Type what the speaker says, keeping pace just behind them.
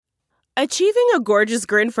Achieving a gorgeous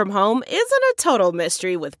grin from home isn't a total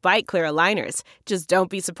mystery with Bite Clear aligners. Just don't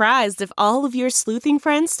be surprised if all of your sleuthing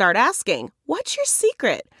friends start asking, "What's your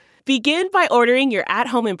secret?" Begin by ordering your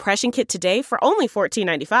at-home impression kit today for only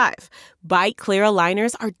 $14.95. Bite Clear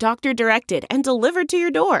aligners are doctor-directed and delivered to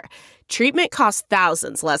your door. Treatment costs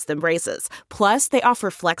thousands less than braces. Plus, they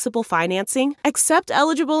offer flexible financing, accept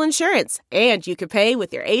eligible insurance, and you can pay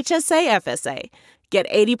with your HSA FSA. Get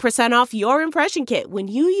 80% off your impression kit when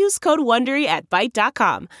you use code WONDERY at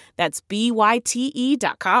Byte.com. That's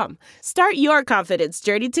BYTE.com. Start your confidence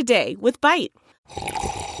journey today with Byte.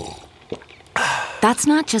 That's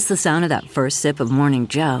not just the sound of that first sip of Morning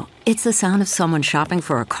Joe. It's the sound of someone shopping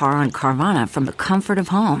for a car on Carvana from the comfort of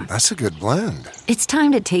home. That's a good blend. It's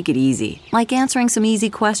time to take it easy, like answering some easy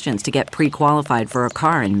questions to get pre-qualified for a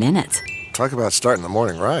car in minutes. Talk about starting the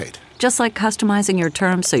morning right. Just like customizing your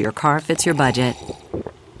terms so your car fits your budget.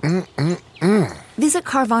 Visit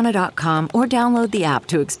Carvana.com or download the app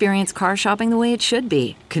to experience car shopping the way it should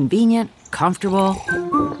be. Convenient, comfortable.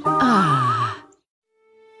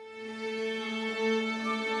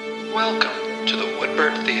 Welcome to the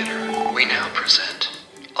Woodbird Theater. We now present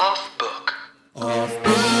Off Book. Off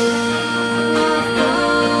Book,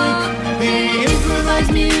 the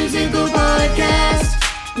improvised musical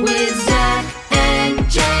podcast with Zach and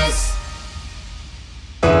Jess.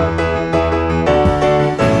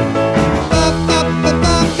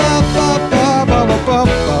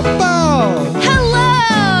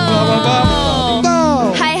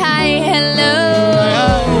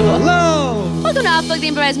 The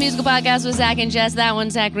improvised musical podcast with Zach and Jess. That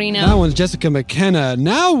one's Zach Reno. That one's Jessica McKenna.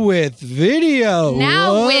 Now with video.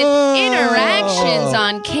 Now with interactions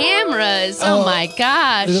on cameras. Oh my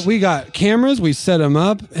gosh. We got cameras. We set them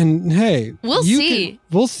up. And hey. We'll see.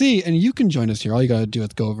 We'll see. And you can join us here. All you got to do is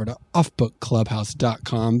go over to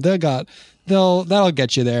offbookclubhouse.com. That'll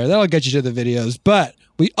get you there. That'll get you to the videos. But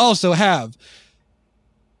we also have...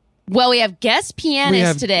 Well, we have guest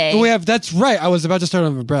pianist today. That's right. I was about to start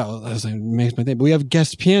on vibrato. I was like, makes my thing. But we have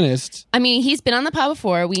guest pianist. I mean, he's been on the pod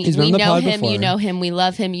before. We know him. Before. You know him. We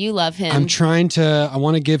love him. You love him. I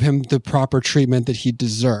want to give him the proper treatment that he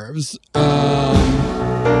deserves.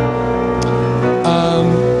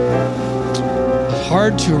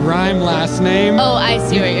 Hard to rhyme last name. Oh, I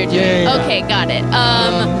see what you're doing. Yeah. Okay, got it.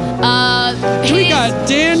 We got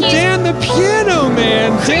Dan the piano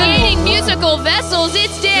man. Creating musical vessels.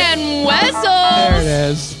 It's Dan Wessels. There it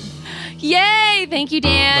is. Yay! Thank you,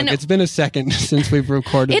 Dan. Look, it's been a second since we've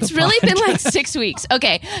recorded. It's really been like 6 weeks.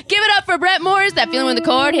 Okay, give it up for Brett Morris. That feeling when the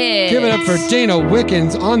chord hits. Give it up for Dana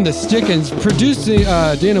Wickens on the stickins, producing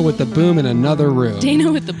Dana with the boom in another room.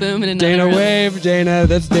 Dana with the boom in another Dana room. wave. Dana.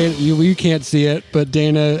 That's Dana. You can't see it, but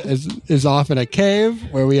Dana is off in a cave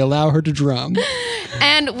where we allow her to drum.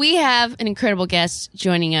 And we have an incredible guest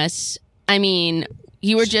joining us. I mean,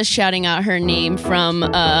 you were just shouting out her name from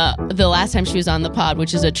the last time she was on the pod,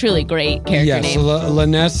 which is a truly great character name. Yes,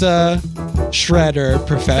 Lanessa Shredder,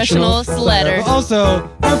 professional sledder. Also,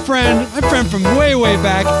 our friend from way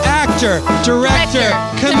back, actor, director,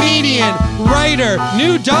 comedian, writer,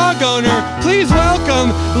 new dog owner. Please welcome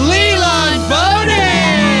Lilan Bowden.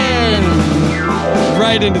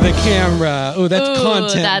 Right into the camera. Oh, that's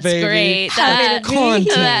content, that's baby. Great. That's content.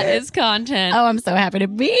 That is content. Oh, I'm so happy to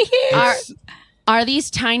be here. Are these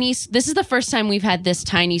tiny... This is the first time we've had this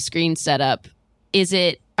tiny screen set up.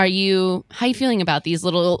 How are you feeling about these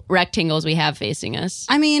little rectangles we have facing us?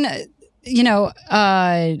 I mean,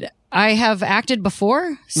 I have acted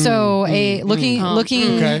before, so having What's a camera.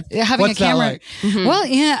 That like? Mm-hmm. Well,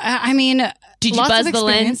 yeah, I mean, did you buzz the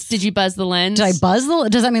lens? Did you buzz the lens? Did I buzz the?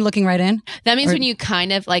 Does that mean looking right in? That means when you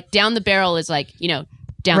kind of like down the barrel is like down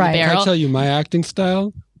the Right. barrel. Can I tell you my acting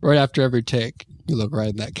style? Right after every take, you look right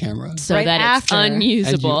in that camera. So right that after. it's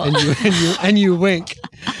unusable. And you wink.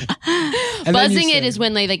 And buzzing it is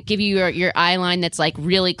when they like give you your eye line that's like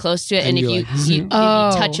really close to it, and if you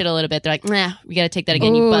touch it a little bit, they're like, nah, we got to take that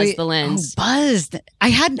again. You buzz the lens. Buzzed. I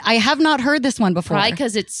have not heard this one before. Probably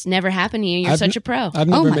because it's never happened to you. You're such a pro. I've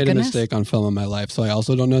never my made goodness. a mistake on film in my life, so I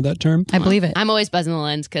also don't know that term. I believe it. I'm always buzzing the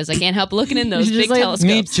lens because I can't help looking in those big like, telescopes.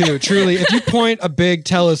 Me too, truly. If you point a big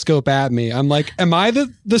telescope at me, I'm like, am I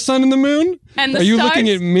the sun and the moon? And the Are you stars? looking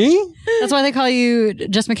at me? That's why they call you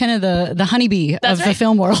Jess McKenna, the honeybee of the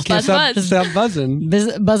film world. Buzz, buzz. Stop buzzing.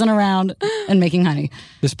 Buzzing around and making honey.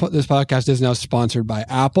 This podcast is now sponsored by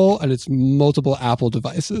Apple, and it's multiple Apple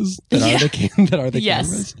devices that are the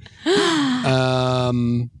Yes.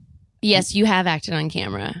 cameras. Yes, you have acted on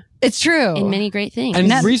camera It's true. in many great things.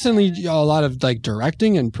 And recently, a lot of like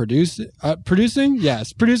directing and producing.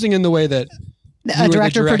 Yes, producing in the way that a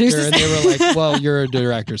director produces. And they were like, well, you're a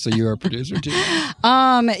director, so you're a producer too.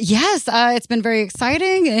 Yes, it's been very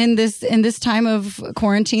exciting in this time of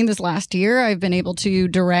quarantine. This last year, I've been able to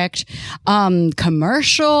direct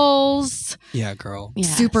commercials. Yeah, girl.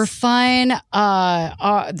 Yes. Super fun.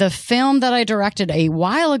 The film that I directed a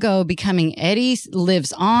while ago, Becoming Eddie,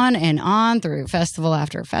 lives on and on through festival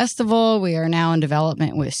after festival. We are now in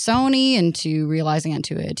development with Sony into realizing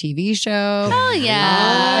into a TV show. Hell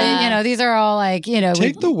yeah. These are all like,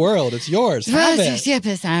 Take the world. It's yours. Have it.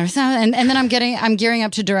 And then I'm gearing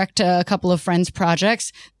up to direct a couple of Friends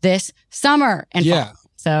projects this summer and fall.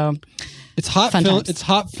 So it's hot fun film. times. It's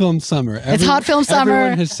hot film summer. It's hot film summer.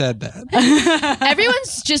 Everyone has said that.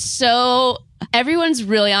 Everyone's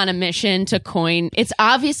really on a mission to coin. It's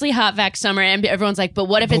obviously hot vac summer, and everyone's like, but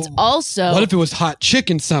what if it's also? What if it was hot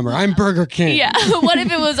chicken summer? I'm Burger King. Yeah. What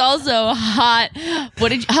if it was also hot?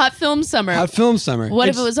 Hot film summer? Hot film summer. What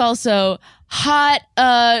if it was also hot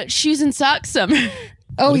shoes and socks summer?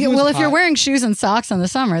 Oh yeah. Well, if you're wearing shoes and socks in the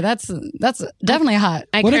summer, that's definitely hot.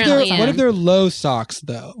 What if they're low socks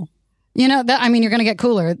though? You're going to get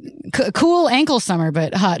cooler. Cool ankle summer,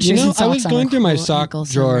 but hot shoes and socks. I was going through my Cool sock ankle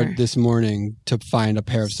drawer summer. this morning to find a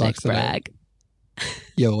pair of socks. Brag.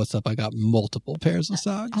 Yo, what's up? I got multiple pairs of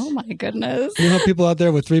socks. Oh my goodness. You know people out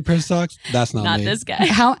there with 3 pairs of socks? That's not me. This guy.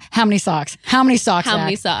 How many socks? How many socks? How Zach?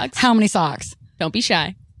 many socks? How many socks? Don't be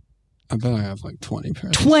shy. I bet I have like 20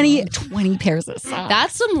 pairs. 20 pairs of socks.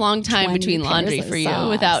 That's some long time 20 between laundry pairs of for you socks.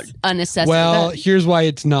 without a necessity. Well, here's why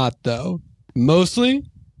it's not though. Mostly,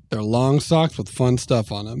 they're long socks with fun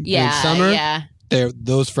stuff on them. yeah, In summer, yeah.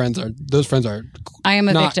 those friends are I am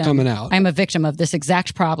a not victim. coming out. I'm a victim of this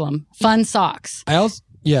exact problem. Fun socks.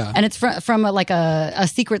 Yeah. And it's from a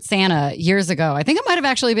Secret Santa years ago. I think it might have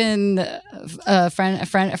actually been a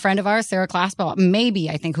friend of ours, Sarah Claspel, maybe,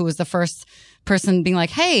 I think, who was the first person being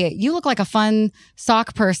like, hey, you look like a fun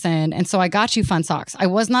sock person. And so I got you fun socks. I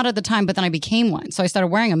was not at the time, but then I became one. So I started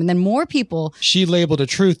wearing them. And then more people. She labeled a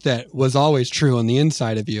truth that was always true on the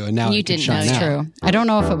inside of you. And now You it can didn't shine know. out. True. I don't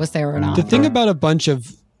know if it was there or not. The thing about a bunch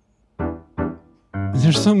of...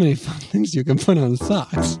 There's so many fun things you can put on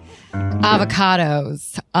socks.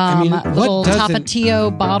 Avocados. what little doesn't-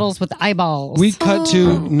 Tapatio bottles with eyeballs. We cut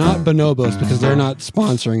to not Bonobos because they're not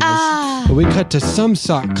sponsoring us, but we cut to some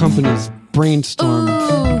sock company's brainstorm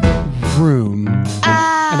room,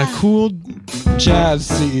 and a cool jazz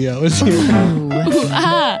CEO is here.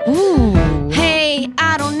 Hey,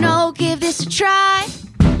 I don't know, give this a try.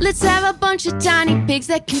 Let's have a bunch of tiny pigs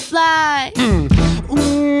that can fly.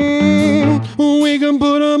 We can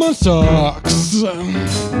put them on socks,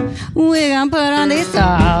 We're gonna put on these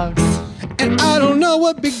socks. and I don't know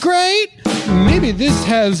what'd be great. Maybe this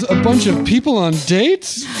has a bunch of people on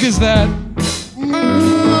dates, because that. We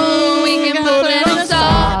can put it on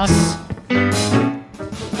socks.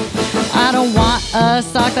 I don't want a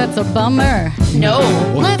sock that's a bummer. No.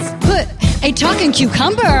 Let's put a talking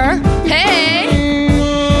cucumber. Hey.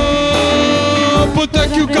 Put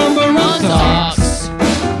that cucumber on socks.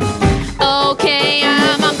 Okay,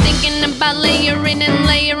 I'm thinking about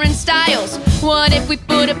layering styles. What if we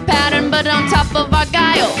put a pattern but on top of our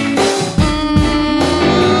guile?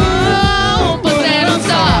 Put that on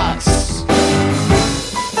socks.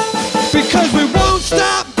 Because we won't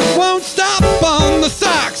stop on the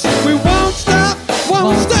socks. We won't stop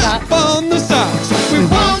on the socks. We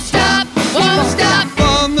won't stop on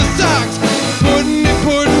the socks.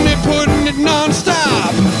 Putting it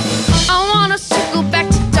non-stop. I wanna circle back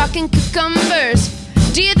to talking cucumbers.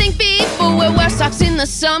 Do you think people will wear socks in the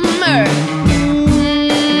summer?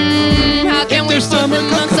 How can we there's put summer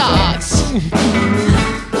them on socks?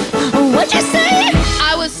 What'd you say?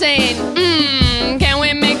 I was saying, can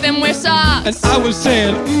we make them wear socks? And I was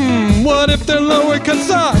saying, what if they're lower cut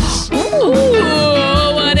socks? Ooh,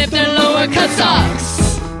 what if they're lower cut socks?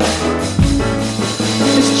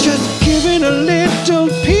 It's just giving a little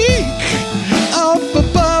peek up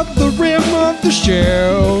above the rim of the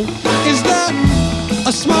shell. Is that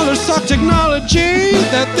a smaller sock technology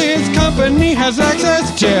that this company has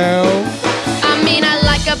access to? I mean, I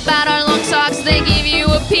like about our long socks, they give you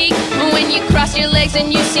a peek when you cross your legs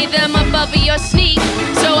and you see them above your sneak.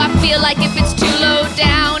 So I feel like if it's too low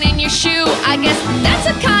down in your shoe, I guess that's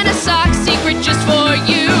a kind of sock secret just for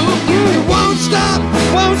you. We won't stop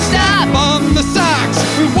on the socks.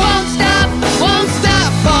 We won't stop on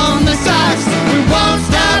the socks. We won't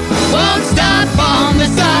stop on the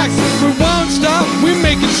socks. We won't stop. We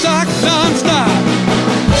make it sock non-stop.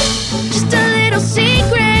 Just a little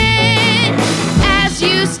secret as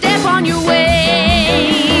you step on your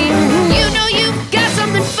way. You know you've got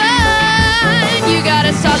something fun. You got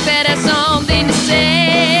a sock that has something to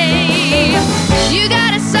say.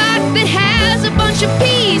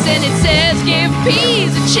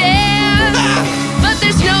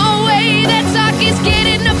 there's no way that sock is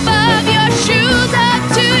getting above your shoes up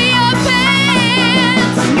to your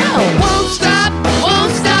pants. No. Won't stop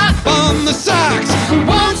On the socks.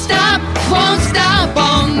 won't stop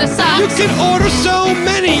on the socks. You can order so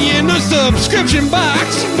many in a subscription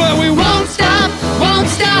box, but we Won't stop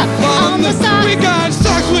on the socks. We got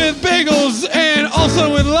socks with bagels and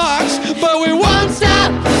also with locks, but we won't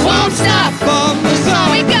stop on the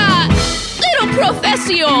socks. We got little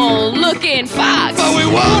professional looking fox. But we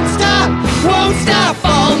won't stop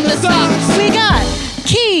on the socks. We got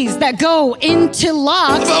keys that go into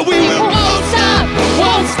locks. But we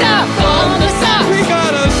Won't stop on the socks. We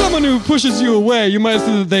got someone who pushes you away. You might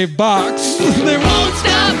see that they box. They Won't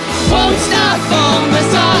stop on the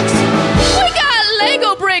socks. We got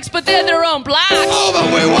Lego bricks, but they're their own blocks. Oh, but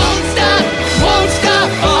we won't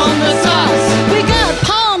stop on the socks. We got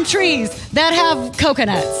palm trees that have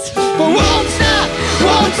coconuts. But Won't stop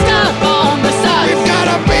on the socks. We've got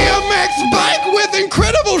a BMX bike with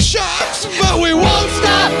incredible shocks, but we won't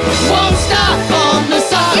stop on the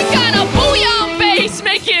socks. We got a bouillon base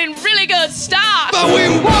making really good stock. But we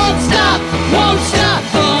won't stop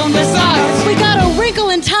on the socks. We got a wrinkle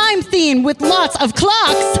in time theme with lots of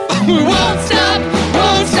clocks. We won't stop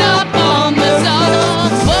on the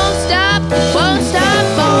socks. Won't stop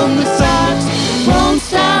on the socks. Won't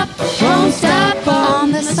stop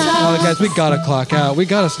on the socks. Oh, guys, we gotta clock out. We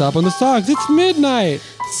gotta stop on the socks. It's midnight.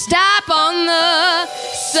 Stop on the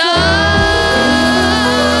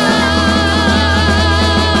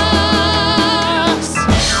socks.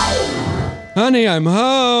 Honey, I'm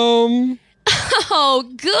home. Oh,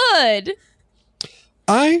 good.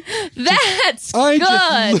 That's good.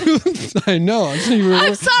 I know.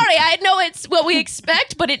 I'm sorry. I know it's what we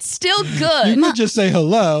expect, but it's still good. You could just say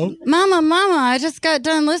hello. Mama, I just got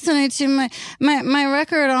done listening to my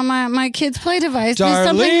record on my kid's play device. Did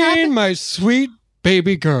something happen? Darlene, my sweet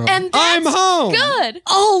baby girl. And I'm that's home. good.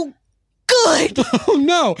 Oh, good. Oh,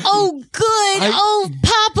 no. Oh, good.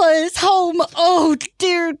 Papa is home. Oh,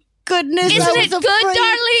 dear goodness. Isn't it good,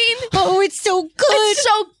 Darlene? Oh, it's so good. It's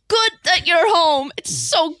so good that you're home. It's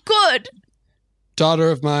so good.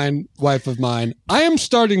 Daughter of mine, wife of mine, I am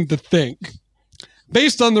starting to think,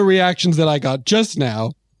 based on the reactions that I got just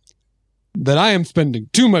now, that I am spending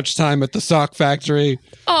too much time at the sock factory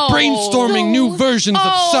brainstorming new versions of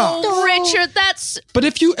socks. Oh, Richard, that's... But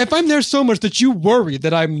if I'm there so much that you worry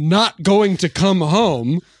that I'm not going to come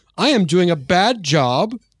home, I am doing a bad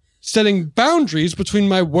job setting boundaries between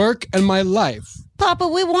my work and my life. Papa,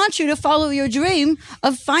 we want you to follow your dream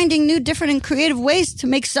of finding new, different, and creative ways to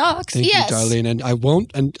make socks. Thank you, Darlene. And I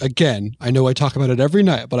won't, and again, I know I talk about it every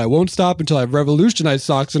night, but I won't stop until I've revolutionized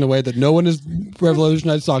socks in a way that no one has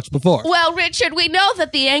revolutionized socks before. Well, Richard, we know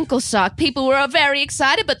that the ankle sock people were very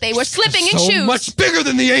excited, but they were slipping in shoes. So much bigger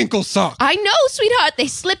than the ankle sock. I know, sweetheart. They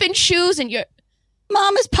slip in shoes and you're...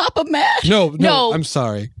 Mom, is Papa mad? No, I'm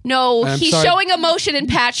sorry. No, I'm he's sorry. showing emotion and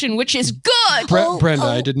passion, which is good. Brenda,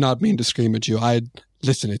 I did not mean to scream at you.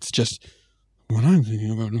 Listen, it's just what I'm thinking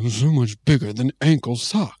about is so much bigger than ankle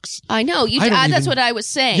socks. I know. That's what I was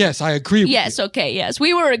saying. Yes, I agree with you. Yes, okay, yes.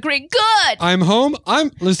 We were agreeing. Good. I'm home.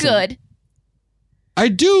 Listen. Good. I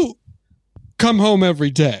do come home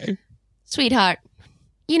every day. Sweetheart,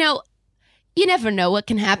 you never know what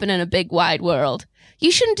can happen in a big wide world. You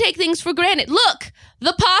shouldn't take things for granted. Look,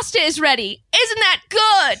 the pasta is ready. Isn't that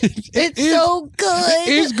good? It's so good.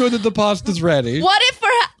 It is good that the pasta's ready. What if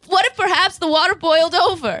perhaps the water boiled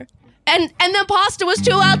over? And the pasta was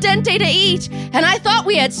too al dente to eat. And I thought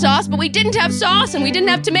we had sauce, but we didn't have sauce, and we didn't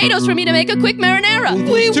have tomatoes for me to make a quick marinara.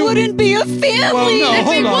 We wouldn't be a family. Well, no, And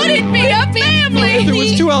we hold on. wouldn't be a family. If it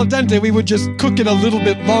was too al dente, we would just cook it a little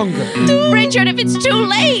bit longer. Richard, if it's too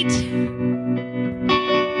late.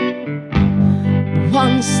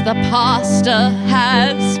 Once the pasta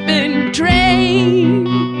has been drained,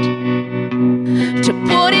 to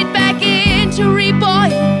put it back in to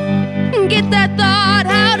reboil, get that thought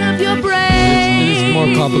out of your brain. It's more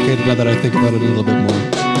complicated now that I think about it a little bit more.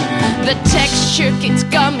 The texture gets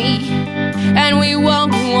gummy, and we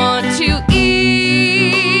won't want to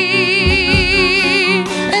eat.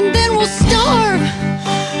 And then we'll starve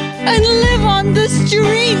and live on the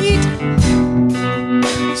street.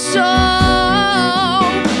 So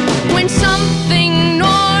when something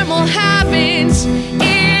normal happens,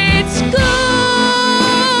 it's good.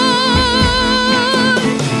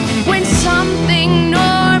 When something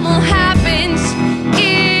normal happens,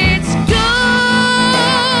 it's good.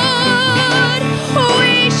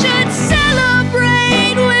 We should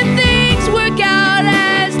celebrate when things work out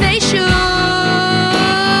as they should.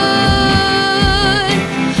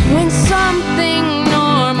 When something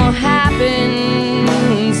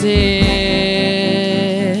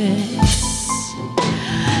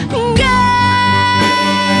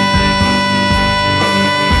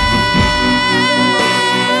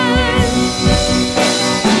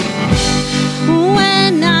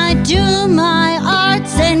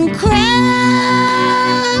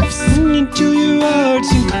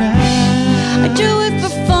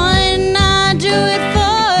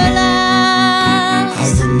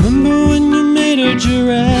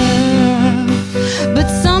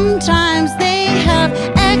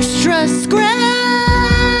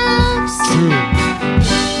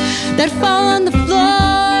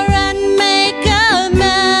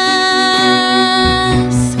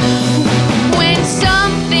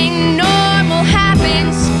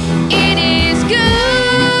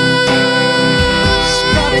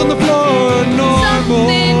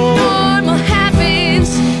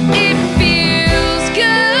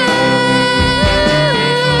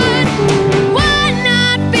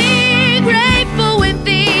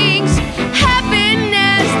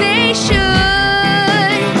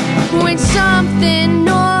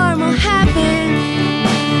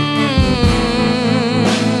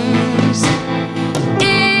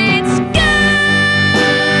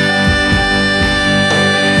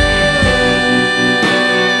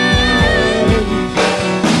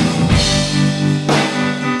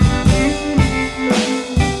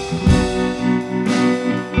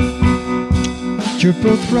your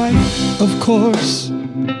birthright, of course.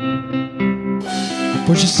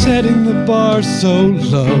 For just setting the bar so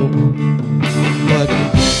low. But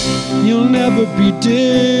you'll never be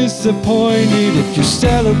disappointed if you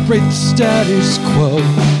celebrate the status quo.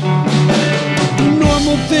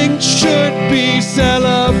 Normal things should be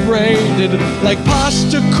celebrated, like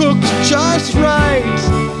pasta cooked just right.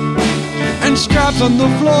 And scraps on the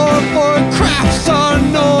floor for crafts are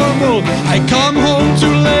normal. I come home too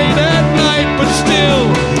late at night, but still,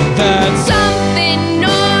 that's Something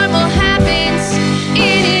normal happens,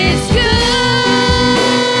 it is good.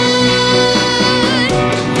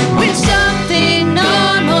 When something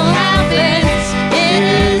normal happens, it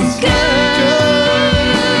is good.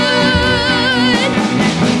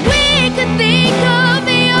 We could think of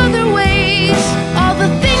the other ways, all the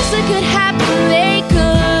things that could happen, they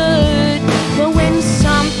could. But when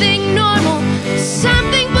something normal,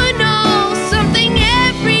 something banal, something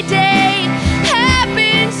everyday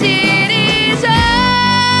happens, it is all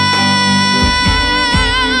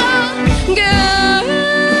good.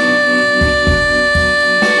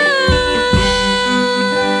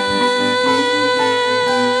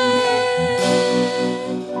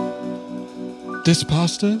 this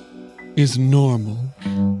pasta is normal.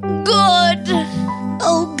 Good.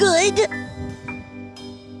 Oh, good.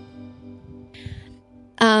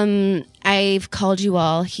 I've called you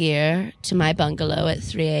all here to my bungalow at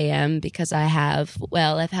 3 a.m. because I've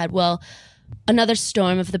had another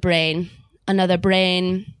storm of the brain, another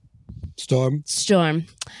brain Storm.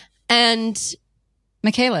 And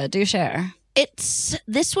Michaela, do share. it's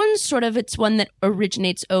one that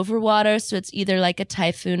originates over water, so it's either like a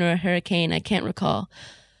typhoon or a hurricane. I can't recall.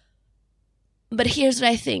 But here's what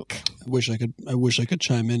I think. I wish I could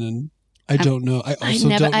chime in, and I don't know. I also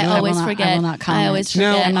don't know. I always forget. I will not comment. I always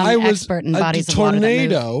forget. Now, I'm I an was expert in a bodies of water that move.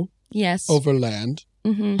 tornado Yes. over land,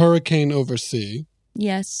 Mm-hmm. hurricane over sea.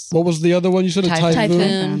 Yes. What was the other one? You said a typhoon?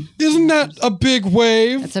 Typhoon. Isn't that a big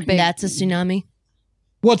wave? It's a big. That's a tsunami.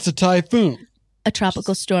 What's a typhoon? A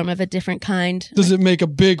tropical storm of a different kind. Does it make a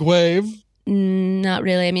big wave? Not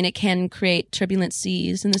really. I mean, it can create turbulent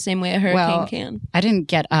seas in the same way a hurricane can. I didn't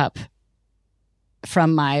get up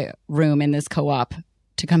from my room in this co-op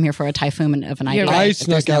to come here for a typhoon of an idea. You're right. I If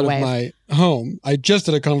there's snuck no out wave. of my home. I just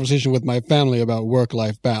had a conversation with my family about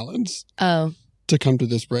work-life balance Oh, to come to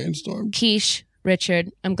this brainstorm. Quiche,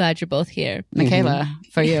 Richard, I'm glad you're both here. Michaela, Mm-hmm.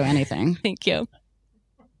 for you, anything. Thank you.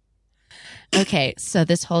 Okay, so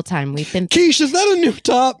this whole time we've been... Quiche, is that a new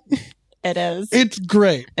top? It is. It's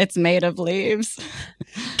great. It's made of leaves.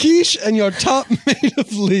 Quiche and your top made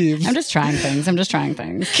of leaves. I'm just trying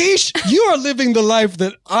things. Quiche, you are living the life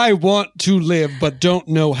that I want to live but don't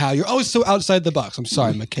know how. You're always so outside the box. I'm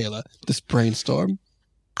sorry, Michaela. This brainstorm.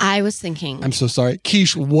 I was thinking... I'm so sorry.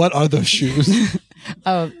 Quiche, what are those shoes?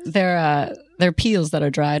 Oh, they're peels that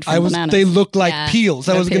are dried from bananas. They look like Yeah, peels.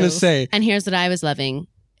 I they're was going to peels. say. And here's what I was loving.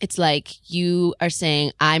 It's like you are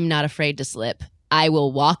saying, I'm not afraid to slip. I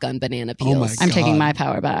will walk on banana peels. Oh my I'm taking God. my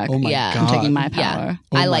power back. Oh my Yeah. God. I'm taking my Yeah. power.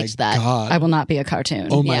 Oh I my liked that. God. I will not be a cartoon.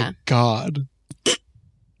 Oh my Yeah. God.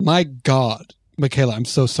 My God. Michaela, I'm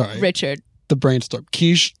so sorry. Richard, The brainstorm.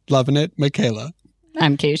 Quiche, loving it. Michaela,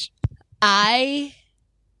 I'm Quiche. I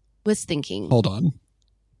was thinking... hold on.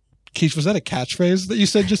 Quiche, was that a catchphrase that you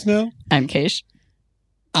said just now? I'm Quiche.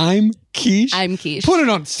 I'm Quiche? I'm Quiche. Put it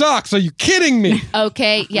on socks. Are you kidding me?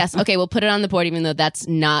 Okay, yes. Okay, we'll put it on the board even though that's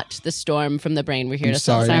not the storm from the brain we're here I'm to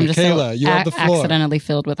sorry, solve. I'm just Michaela, you have the floor. accidentally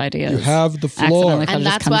filled with ideas. You have the floor. Accidentally. And just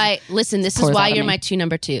that's comes- why, listen, this is pours why out of you're me. my two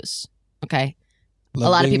number twos. Okay? Love A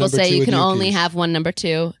lot of being people number say two you with can only Quiche. have one number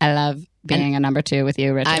two. I love being a number two with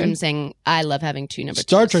you, Richard. I'm saying I love having two number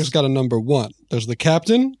Star twos. Trek's got a number one. There's the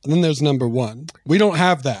captain, and then there's number one. We don't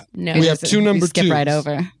have that. No. We have Just- two we number skip twos. right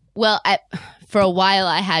over. Well, for a while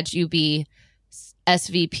I had you be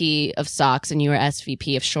SVP of socks and you were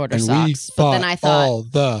SVP of shorter And we socks. But fought then I thought, all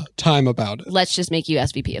the time about it. let's just make you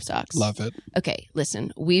SVP of socks. Love it. Okay,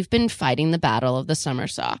 listen, we've been fighting the battle of the summer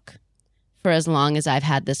sock for as long as I've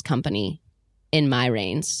had this company in my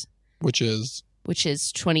reins, Which is, which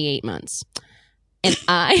is 28 months. And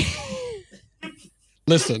I...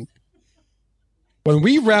 listen, when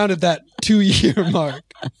we rounded that 2-year mark,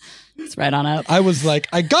 It's right on up. I was like,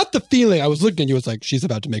 I got the feeling, I was looking at you, I was like, she's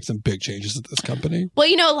about to make some big changes at this company. Well,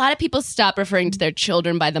 you know, a lot of people stop referring to their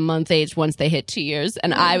children by the month age once they hit 2 years.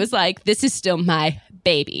 And I was like, this is still my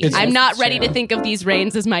baby. It's- I'm not ready to think of these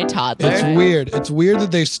reins as my toddler. It's weird. It's weird that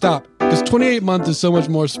they stopped because 28 months is so much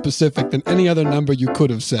more specific than any other number you could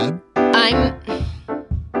have said.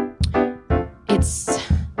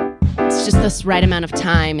 It's just this right amount of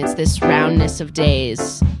time. It's this roundness of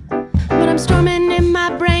days. but I'm storming in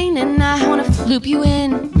my brain and I wanna loop you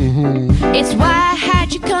in. Mm-hmm. It's why I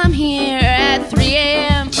had you come here at 3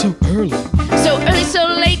 a.m. So early. So early, so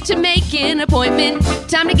late to make an appointment.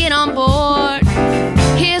 Time to get on board.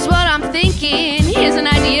 Here's what I'm thinking. Here's an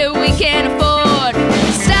idea we can't afford.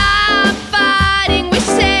 Stop fighting with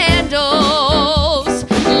sandals.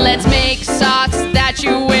 Let's make socks that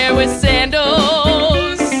you wear with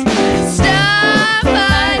sandals. Stop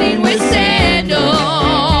fighting with sandals.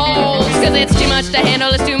 Cause it's too much to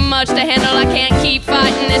handle, it's too much to handle. I can't keep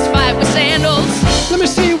fighting this fight with sandals. Let me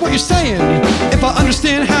see what you're saying. If I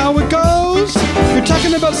understand how it goes, you're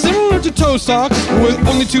talking about similar to toe socks with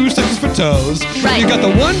only 2 sections for toes. Right. You got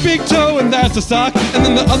the one big toe and that's a sock, and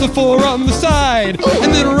then the other 4 on the side. Ooh.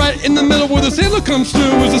 And then right in the middle where the sandal comes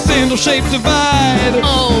through is a sandal-shaped divide.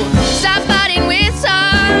 Oh, stop fighting with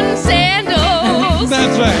some sandals.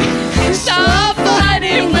 That's right. Stop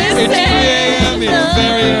fighting with It's 3 sandals. a.m. It's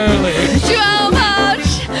very early. Too much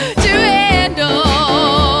to handle.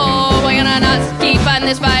 We're gonna not keep fighting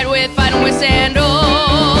this fighting with sandals.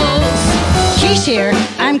 Quiche here.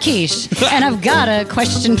 I'm Quiche. And I've got a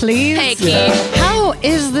question, please. Hey, Quiche. How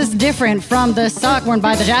is this different from the sock worn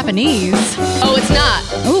by the Japanese? Oh, it's not.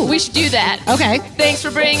 Ooh. We should do that. Okay. Thanks for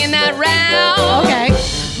bringing that round. Okay.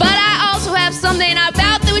 But I also have something about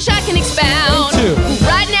that which I can expound. Me too.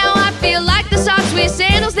 Right now I feel like the socks with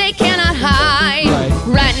sandals they cannot hide.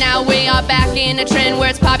 Right now we are back in a trend where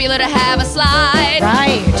it's popular to have a slide.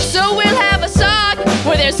 Right. So we'll have a sock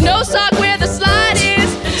where there's no sock where the slide is.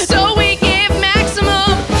 So we give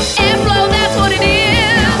maximum airflow, that's what it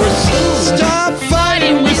is. Stop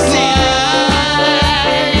fighting with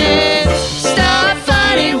slides. Stop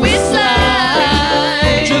fighting with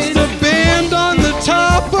slides. Just a band on the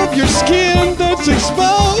top of your skin that's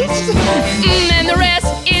exposed. And the rest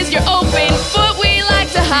is your open foot we like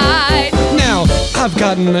to hide. Now, I've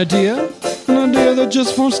got an idea that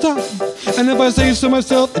just won't stop. And if I say so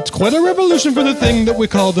myself, it's quite a revolution for the thing that we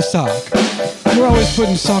call the sock. We're always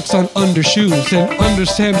putting socks on under shoes and under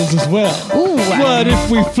sandals as well. Ooh. What if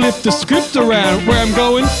we flip the script around where I'm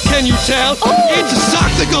going? Can you tell? It's a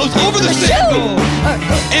sock that goes over the sandal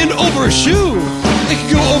and over a shoe. It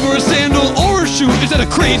can go over a sandal or a shoe. Is that a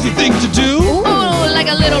crazy thing to do? Oh, like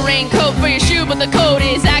a little raincoat for your shoe, but the coat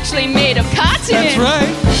is actually made of cotton. That's right.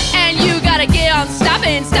 And you gotta get on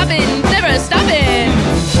stopping, never stopping.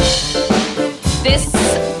 This,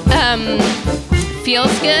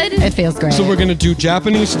 feels good. It feels great. So we're gonna do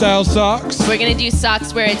Japanese style socks. We're gonna do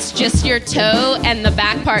socks where it's just your toe and the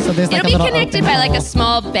back part. So there's like It'll a be little connected open by like hole. a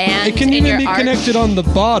small band. It can in even your be arch. connected on the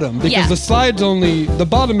bottom because Yeah. the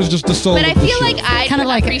bottom is just the sole. But I of the feel shoe. like I kind of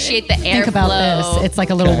like appreciate the airflow. Think about this. It's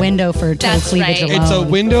like a little Okay. window for toe That's cleavage right. alone. It's a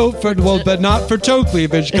window for but not for toe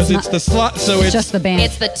cleavage because It's it's, not- the slot. So it's just the band.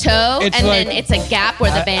 It's the toe, It's and like- then it's a gap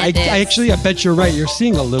where the band is. I bet you're right. You're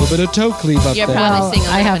seeing a little bit of toe cleave up You're there. probably well, seeing a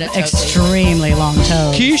I little have bit of toe cleavage. extremely long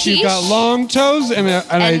toes. Quiche, you've got Quiche. long toes, and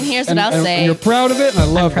here's what I'll say. You're proud of it, and I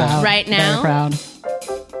love proud. that. Right now? Very proud.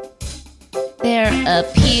 They're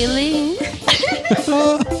appealing.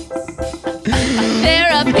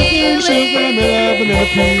 They're appealing.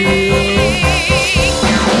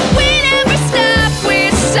 We never stop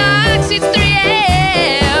with socks. It's 3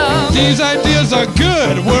 a.m. These ideas are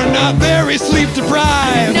good. We're not very sleep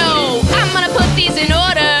deprived. No, I'm gonna put these in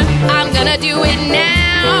order. I'm gonna do it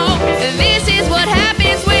now. This is what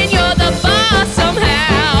happens when you're the boss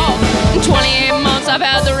somehow. 28 months I've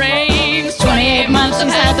had the reins. 28 months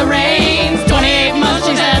I've had the reins. 28 months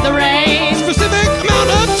she's had the reins. Specific amount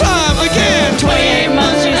of time again. 28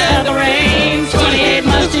 months she's had the reins. 28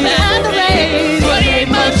 months she's had the reins. 28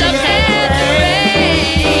 months I've had the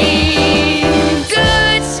reins.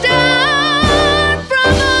 Good start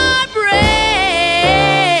from our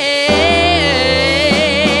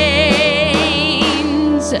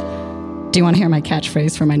brains. Do you want to hear my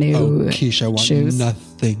catchphrase for my new Quiche, I want shoes?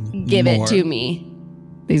 nothing Give more. it to me.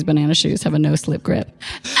 These banana shoes have a no slip grip.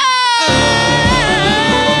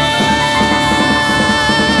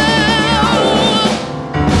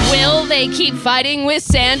 Will they keep fighting with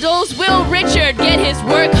sandals? Will Richard get his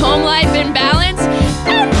work-home life in balance?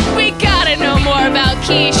 We gotta know more about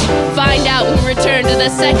Quiche. Find out when we return to the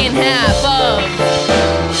second half of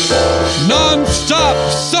Non-stop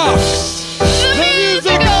socks. The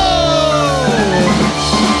Musical!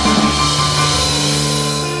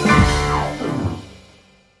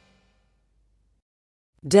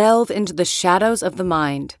 Delve into the shadows of the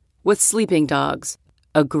mind with Sleeping Dogs,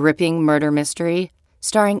 a gripping murder mystery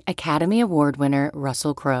starring Academy Award winner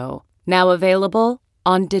Russell Crowe. Now available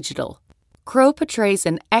on digital. Crowe portrays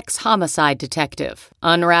an ex-homicide detective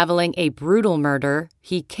unraveling a brutal murder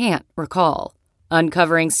he can't recall.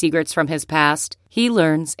 Uncovering secrets from his past, he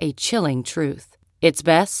learns a chilling truth. It's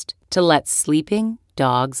best to let sleeping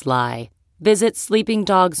dogs lie. Visit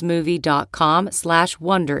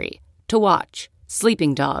sleepingdogsmovie.com/Wondery to watch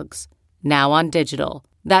Sleeping Dogs, now on digital.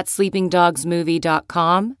 That's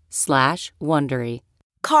sleepingdogsmovie.com/Wondery.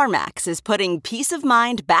 CarMax is putting peace of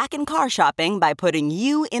mind back in car shopping by putting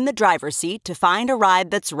you in the driver's seat to find a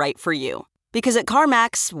ride that's right for you. Because at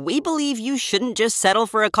CarMax, we believe you shouldn't just settle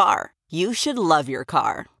for a car. You should love your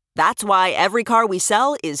car. That's why every car we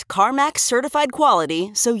sell is CarMax certified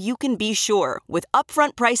quality, so you can be sure with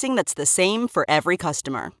upfront pricing that's the same for every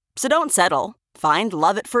customer. So don't settle. Find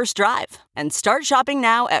love at first drive and start shopping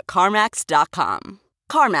now at CarMax.com.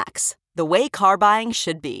 CarMax, the way car buying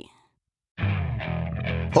should be.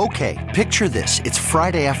 Okay, picture this. It's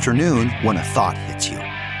Friday afternoon when a thought hits you.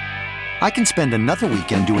 I can spend another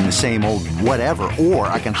weekend doing the same old whatever, or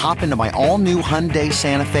I can hop into my all-new Hyundai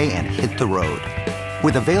Santa Fe and hit the road.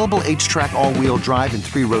 With available H-Track all-wheel drive and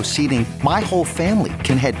 3-row seating, my whole family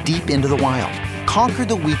can head deep into the wild. Conquer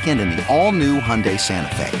the weekend in the all-new Hyundai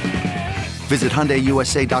Santa Fe. Visit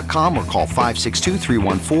HyundaiUSA.com or call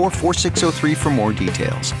 562-314-4603 for more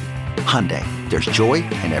details. Hyundai, there's joy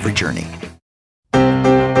in every journey.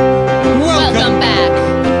 Welcome back.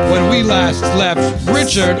 When we last left,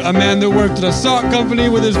 Richard, a man that worked at a sock company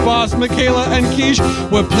with his boss, Michaela and Quiche,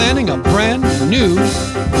 were planning a brand new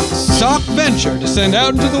sock venture to send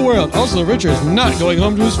out into the world. Also, Richard is not going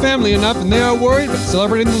home to his family enough, and they are worried about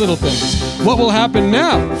celebrating the little things. What will happen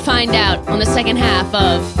now? Find out on the second half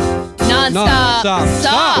of Non-Stop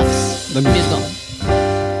Socks. The musical.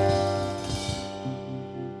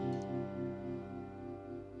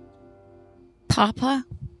 Papa?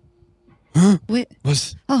 Huh? Wait.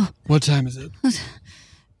 What time is it?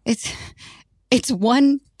 It's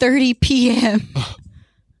 1:30 p.m.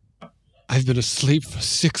 I've been asleep for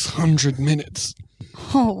 600 minutes.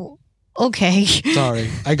 Oh, okay. Sorry,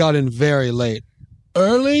 I got in very late.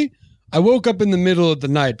 Early? I woke up in the middle of the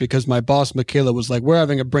night because my boss, Michaela, was like, we're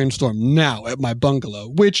having a brainstorm now at my bungalow,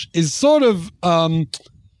 which is sort of in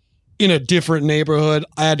a different neighborhood.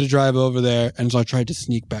 I had to drive over there, and so I tried to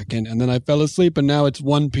sneak back in, and then I fell asleep, and now it's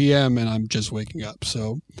 1 p.m., and I'm just waking up,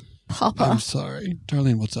 so Papa. I'm sorry.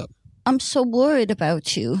 Darlene, what's up? I'm so worried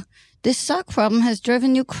about you. This sock problem has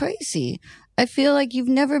driven you crazy. I feel like you've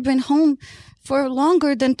never been home for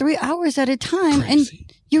longer than 3 hours at a time, and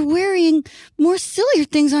you're wearing more sillier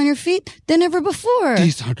things on your feet than ever before.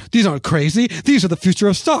 These aren't crazy. These are the future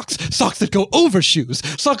of socks. Socks that go over shoes.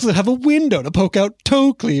 Socks that have a window to poke out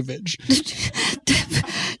toe cleavage. It's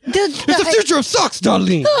the future of socks,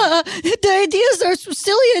 Darlene. The ideas are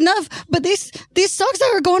silly enough, but these socks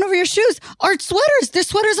that are going over your shoes are sweaters. They're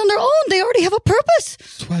sweaters on their own. They already have a purpose.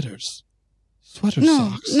 Sweaters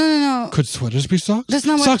No, socks. No. Could sweaters be socks? That's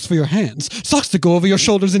not what... Socks for your hands. Socks that go over your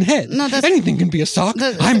shoulders and head. No, that's... Anything can be a sock.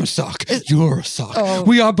 I'm a sock. You're a sock. Oh.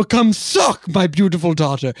 We are become sock, my beautiful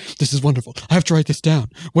daughter. This is wonderful. I have to write this down.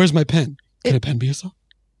 Where's my pen? Can a pen be a sock?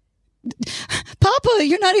 Papa,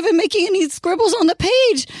 you're not even making any scribbles on the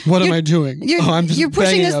page. What am I doing? I'm just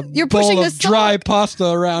banging a bowl of dry pasta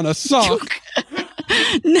around a sock.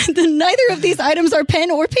 Neither of these items are pen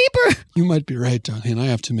or paper. You might be right, Darlene. I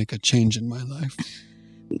have to make a change in my life.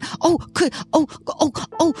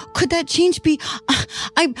 Could that change be?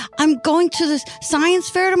 I'm going to this science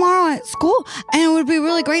fair tomorrow at school, and it would be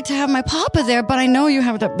really great to have my papa there. But I know you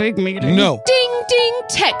have that big meeting. No. Ding ding!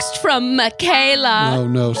 Text from Michaela.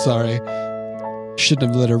 No, sorry.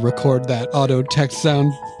 Shouldn't have let her record that auto text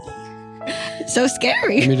sound. So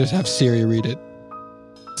scary. Let me just have Siri read it.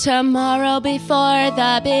 Tomorrow before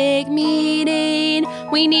the big meeting,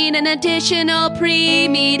 we need an additional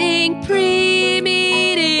pre-meeting.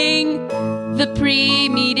 The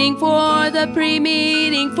pre-meeting for the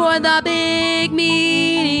pre-meeting for the big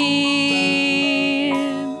meeting.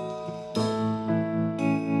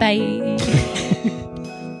 Bye.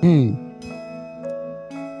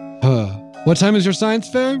 What time is your science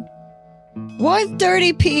fair?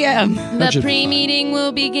 1:30 p.m. The pre-meeting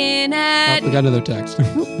will begin at... we got another text.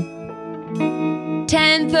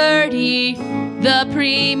 10:30. The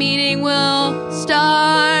pre-meeting will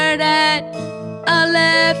start at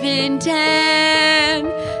 11:10.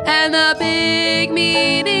 And the big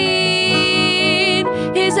meeting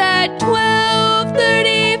is at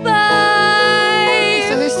 12:35.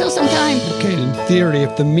 So there's still some time. Okay, in theory,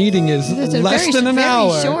 if the meeting is less than an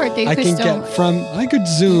hour, short, I could get from... I could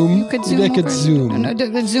Zoom. You could Zoom I could over. Zoom. No,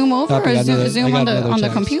 Zoom over or Zoom on the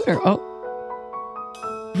computer? Oh.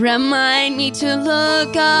 Remind me to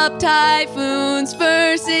look up typhoons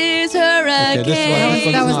versus hurricanes. Okay, this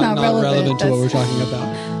one's that was not relevant to what we're talking about.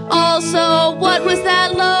 Also, what was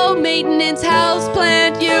that low maintenance house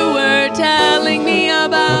plant you were telling me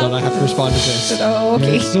about? Hold on, I have to respond to this. Oh,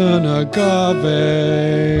 okay. It's an agave.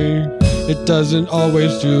 It doesn't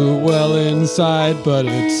always do well inside, but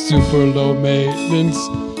it's super low maintenance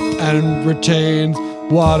and retains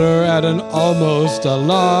water at an almost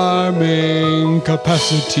alarming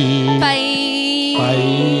capacity. Bye.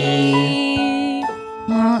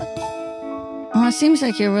 Well, it seems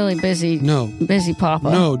like you're really busy. Busy, Papa.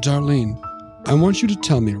 No, Darlene. I want you to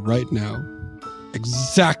tell me right now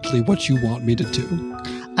exactly what you want me to do.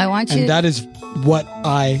 I want you... And that is what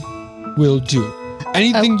I will do.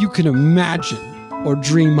 Anything you can imagine or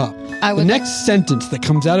dream up. The next sentence that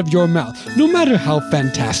comes out of your mouth, no matter how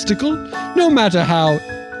fantastical, no matter how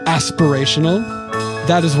aspirational,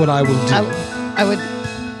 that is what I will do.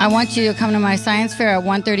 I want you to come to my science fair at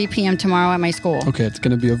 1:30 p.m. tomorrow at my school. Okay, it's going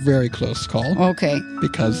to be a very close call. Okay.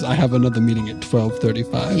 Because I have another meeting at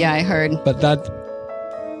 12:35. Yeah, I heard. But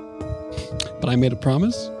I made a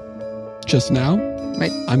promise just now.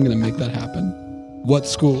 Right. I'm going to make that happen. What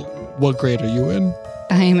school, what grade are you in?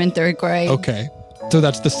 I am in 3rd grade. Okay. So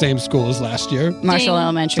that's the same school as last year? Marshall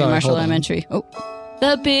Elementary. Sorry, Marshall Elementary. Oh.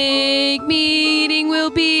 The big meeting will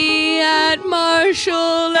be at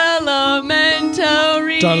Marshall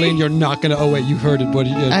Elementary. Darlene, you're not going to... Oh, wait, you heard it. What?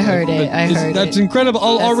 I heard it. That's incredible.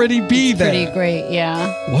 I'll already be there. Pretty great,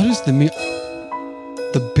 yeah. What is the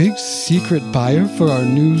big secret buyer for our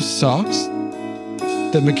new socks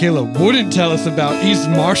that Michaela wouldn't tell us about East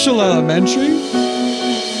Marshall Elementary?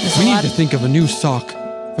 We need to think of a new sock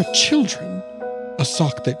for children. A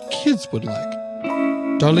sock that kids would like.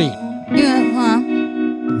 Darlene. Yeah, huh?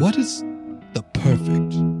 What is the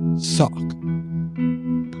perfect sock?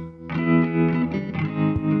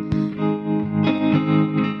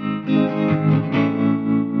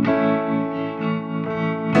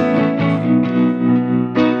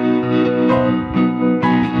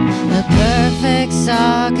 The perfect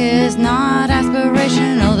sock is not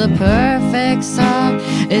aspirational. The perfect sock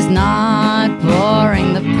is not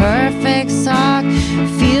boring. The perfect sock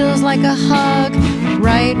feels like a hug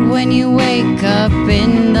right when you wake up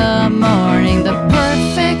in the morning. The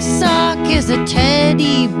perfect sock is a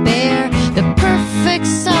teddy bear. The perfect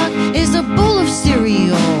sock is a bowl of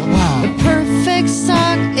cereal. Wow. The perfect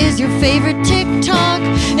sock is your favorite TikTok,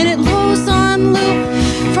 and it goes on loop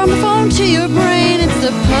from the phone to your brain. It's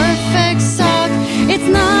the perfect sock. It's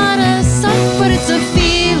not a sock, but it's a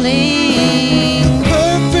feeling.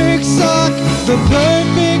 Perfect sock. The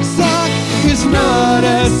perfect sock is not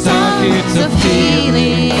a sock, it's a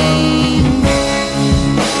feeling.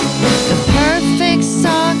 The perfect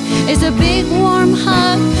sock is a big warm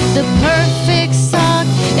hug. The perfect sock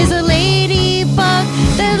is a ladybug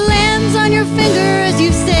that lands on your finger as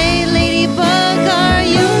you say, "Ladybug, are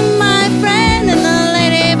you my friend?" And the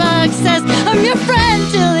ladybug says, "I'm your friend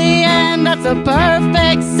till the end." That's a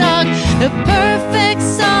perfect sock. The perfect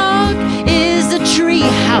sock is a tree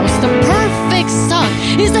house. The perfect sock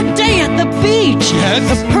is a day at the beach. Yes.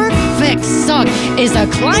 The perfect sock is a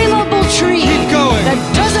climbable tree. Keep going. That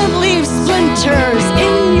doesn't leave splinters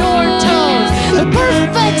in your toes. The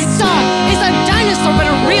perfect sock is a dinosaur but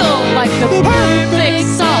a real life. The perfect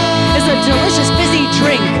sock is a delicious fizzy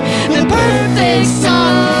drink. The perfect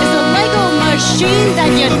sock is a Lego machine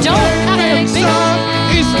that you don't have to build.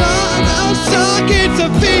 It's not a sock, it's a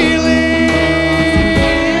feeling.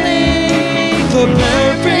 The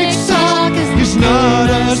perfect sock is not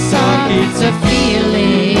a sock, it's a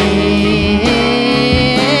feeling.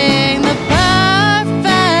 The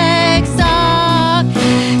perfect sock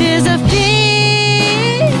is a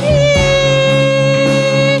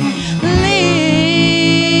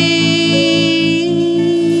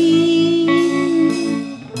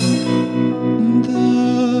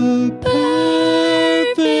The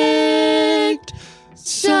perfect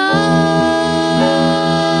sock.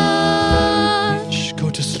 Shh, go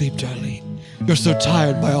to sleep, Darlene. You're so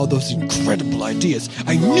tired by all those incredible ideas.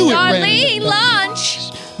 I knew it ran. Darlene, lunch!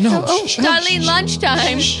 No, Darlene,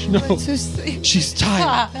 lunchtime. no. She's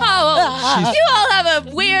tired. Oh, you all have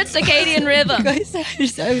a weird circadian rhythm. I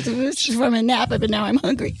was from a nap, but now I'm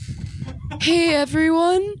hungry. Hey,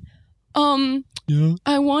 everyone. Yeah.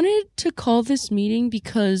 I wanted to call this meeting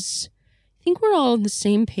because I think we're all on the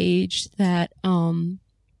same page that,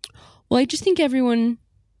 I just think everyone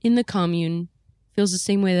in the commune feels the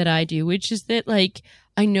same way that I do, which is that, like,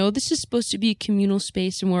 I know this is supposed to be a communal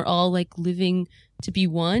space and we're all, like, living to be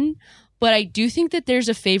one, but I do think that there's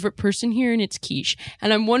a favorite person here and it's Quiche.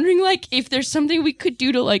 And I'm wondering, like, if there's something we could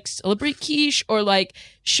do to, like, celebrate Quiche, or, like,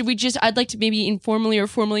 should we just, I'd like to maybe informally or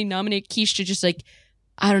formally nominate Quiche to just, like,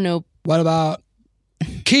 I don't know. What about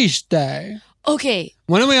Quiche Day? Okay.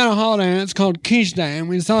 When are we on a holiday and it's called Quiche Day and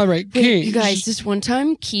we celebrate quiche? You guys, this one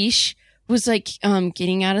time Quiche was like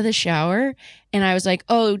getting out of the shower and I was like,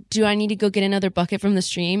 oh, do I need to go get another bucket from the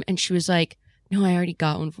stream? And she was like, no, I already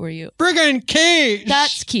got one for you. Friggin' quiche!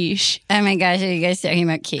 That's quiche. Oh my gosh, are you guys talking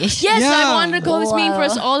about quiche? Yes, Yeah. I wanted to call this meeting for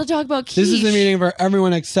us all to talk about quiche. This is a meeting for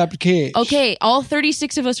everyone except quiche. Okay, all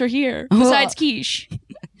 36 of us are here besides quiche.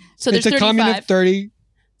 So there's It's a 35. commune of 30.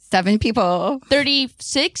 7 people.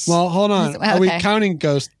 36? Well, hold on. Okay. Are we counting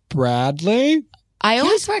Ghost Bradley? I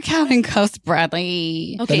always Yes, we're counting Ghost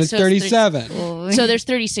Bradley. Then Okay, it's so 37. So there's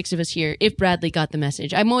 36 of us here. If Bradley got the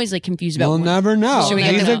message, I'm always like confused about. We'll never know. Should we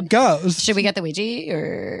get He's the- a ghost. Should we get the Ouija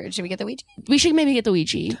or should we get the Ouija? We should maybe get the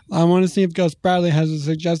Ouija. I want to see if Ghost Bradley has a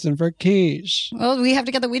suggestion for quiche. Well, we have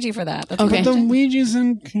to get the Ouija for that. That's Okay. But the Ouija's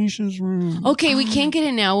in Quiche's room. Okay, we can't get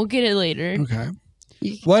it now. We'll get it later. Okay.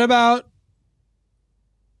 What about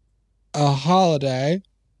a holiday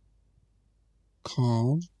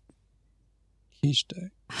called Quiche Day?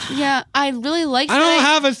 Yeah, I really liked I don't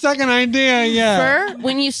have a second idea yet. Fur,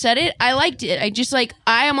 when you said it, I liked it. I just like,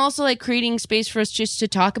 I am also like creating space for us just to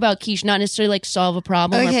talk about quiche, not necessarily like solve a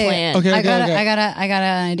problem or plan. I got an idea.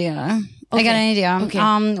 I got an idea.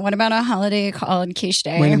 Okay. What about a holiday called Quiche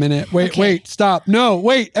Day? Wait a minute. Wait, stop. No,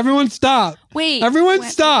 wait. Everyone stop. Wait. Everyone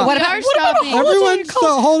stop. What about Everyone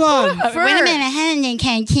stop. Hold on. Wait a minute, holiday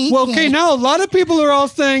called Quiche Well, okay, Day. now a lot of people are all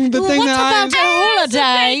saying the thing What that about a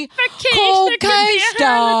holiday called Quiche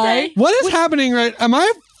Day? What is happening right? Am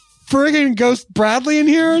I friggin' Ghost Bradley in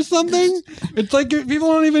here or something? It's like people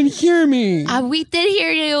don't even hear me. We did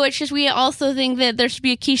hear you. It's just we also think that there should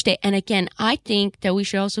be a quiche day. And again, I think that we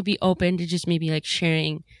should also be open to just maybe like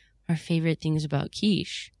sharing our favorite things about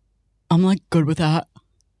quiche. I'm like good with that.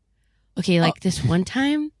 Okay, like this one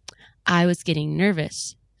time, I was getting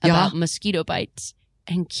nervous about mosquito bites.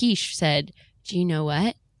 And quiche said, do you know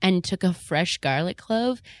what? And took a fresh garlic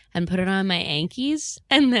clove and put it on my ankies.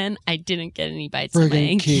 And then I didn't get any bites on my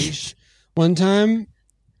Friggin' ankies. quiche. One time,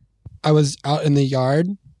 I was out in the yard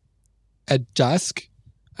at dusk.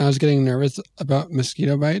 I was getting nervous about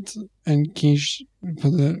mosquito bites, and quiche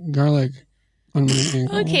put the garlic on my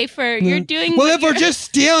ankle. Okay, Fur, you're doing Well, what if we're you're- just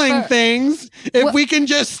stealing things, if we can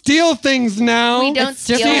just steal things now, We don't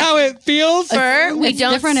steal. see how it feels? Fur, we It's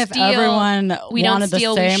don't different steal. if everyone We don't wanted the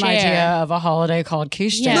steal, we same share. idea of a holiday called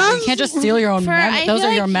Quiche Day. Yeah. You can't just steal your own Fur, I Those feel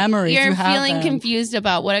are your like memories. You're You have feeling them. confused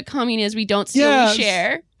about what a commune is. We don't steal, Yes. we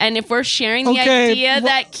share. And if we're sharing the Okay, idea wh-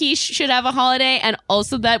 that quiche should have a holiday and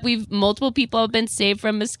also that multiple people have been saved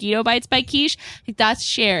from mosquito bites by quiche, like that's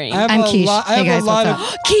sharing. I have I'm a quiche. lot. I Hey have guys, a lot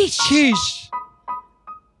what's of quiche. quiche.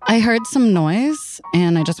 I heard some noise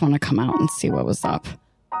and I just want to come out and see what was up.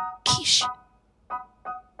 Quiche.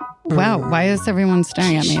 Wow, why is everyone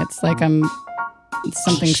staring at me? It's like it's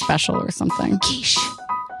something special or something. Quiche.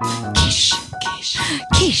 Quiche.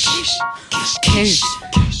 Quiche. Quiche.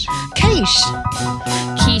 Quiche.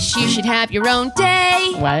 Quiche, you should have your own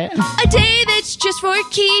day. What? A day that's just for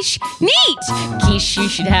quiche. Neat. Quiche, you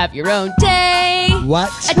should have your own day. What?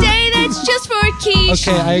 A day that's just for quiche.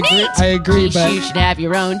 Okay, I agree. Neat. I agree, Quiche, but you should have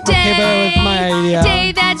your own day. okay, but it was my idea. A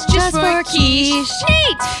day that's just for quiche.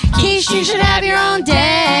 Neat. Quiche, you should have your own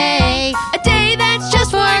day. A day that's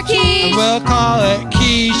just for quiche. We'll call it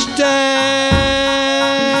Quiche Day.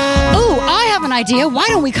 Ooh, I have an idea. Why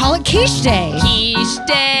don't we call it Quiche Day? Quiche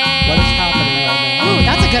day. What is happening right now? Ooh,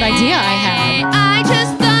 that's a good idea I had. I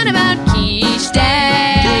just thought about quiche day.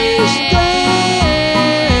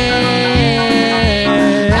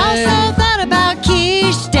 I also thought about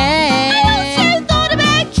Quiche Day. I thought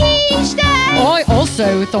about quiche day. I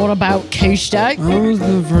also thought about Quiche Day. I was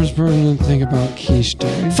the first person to think about Quiche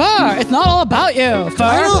Day. Fur, it's not all about you. I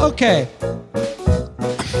Fur. don't, okay.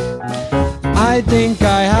 I think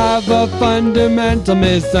I have a fundamental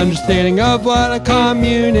misunderstanding of what a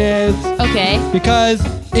commune is. Okay. Because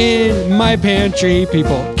in my pantry,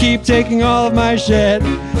 people keep taking all of my shit.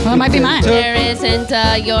 Well, it might be mine. There isn't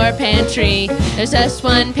your pantry. There's just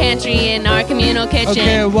one pantry in our communal kitchen.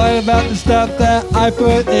 Okay, what about the stuff that I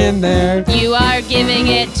put in there? You are giving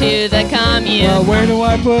it to the commune. Well, where do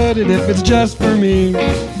I put it if it's just for me?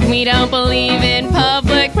 We don't believe in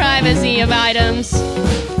public privacy of items.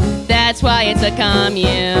 That's why it's a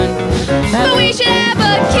commune. But we should have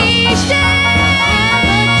a quiche day.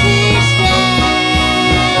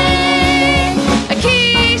 A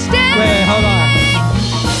quiche day. Wait, hold on.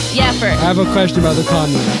 Yeah, fur. I have a question about the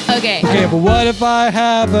condom. Okay. Okay, but what if I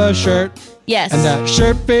have a shirt? Yes. And that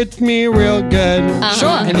shirt fits me real good. Sure.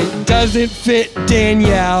 And it doesn't fit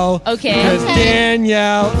Danielle. Okay. Because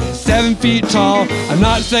Danielle is 7 feet tall. I'm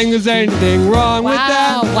not saying there's anything wrong with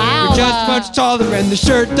that. Wow. You're just much taller and the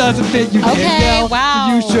shirt doesn't fit you, Danielle. Wow.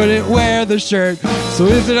 So you shouldn't wear the shirt. So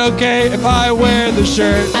is it okay if I wear the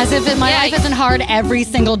shirt? As if my life isn't hard every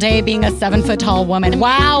single day being a 7 foot tall woman.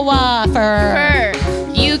 Wow, fur.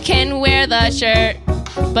 You can wear the shirt,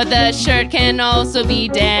 but the shirt can also be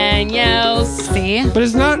Danielle's. See? But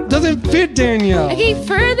it's not, doesn't fit Danielle. Okay,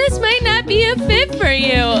 fur, this might not be a fit for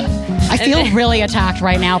you. I feel really attacked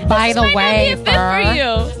right now. By the way, this might not be a fit for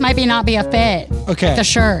you. This might not be a fit. Okay. The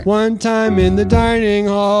shirt. One time in the dining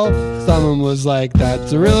hall, someone was like,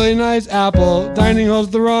 that's a really nice apple. Dining hall's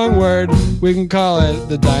the wrong word. We can call it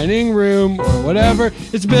the dining room or whatever.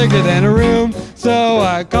 It's bigger than a room. So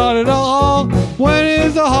I called it a hall. When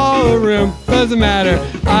is a hall a room? Doesn't matter.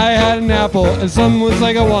 I had an apple and someone was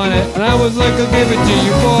like, I want it. And I was like, I'll give it to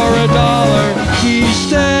you for $1. Quiche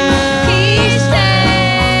day.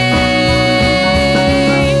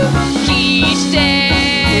 Quiche day.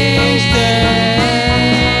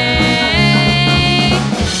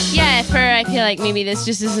 Yeah, fur, I feel like maybe this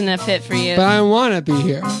just isn't a fit for you. But I want to be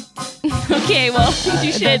here. Okay, well,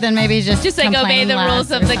 you should. Then maybe just like obey the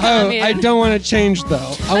rules of the Oh, commune. I don't want to change though.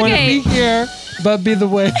 I want to Okay. be here, but be the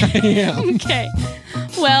way I am. Okay.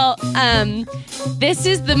 Well, this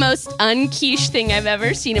is the most unquiche thing I've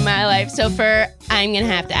ever seen in my life. So I'm going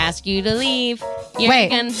to have to ask you to leave. You're Wait,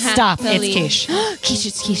 gonna have stop. to It's leave. quiche. Quiche,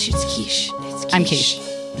 it's quiche, it's quiche. It's quiche. I'm quiche.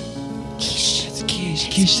 Quiche. It's quiche.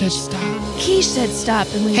 Quiche said stop. Quiche said stop.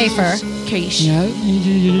 And we Hey, fur. Quiche. Yeah,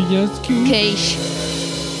 yes, quiche. Quiche.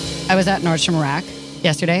 I was at Nordstrom Rack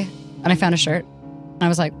yesterday and I found a shirt. And I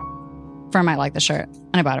was like, Fur might like the shirt.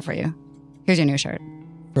 And I bought it for you. Here's your new shirt.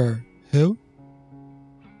 For who?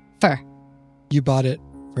 Fur. You bought it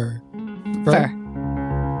for Fur.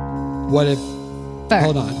 What if? Fur.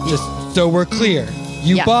 Hold on, just so we're clear.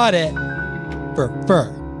 You Yeah. bought it for fur.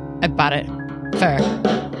 I bought it. Fur.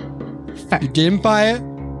 You didn't buy it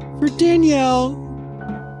for Danielle.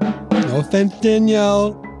 No offense,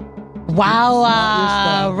 Danielle.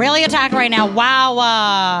 Wow. Really attacked right now. Wow.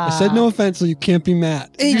 I said no offense, so you can't be mad.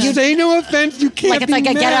 Hey, you say no offense, you can't Like it's be like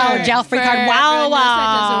a mad. get out of jail free Fur, card. Wow. everyone knows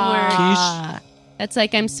that doesn't work. Quiche, That's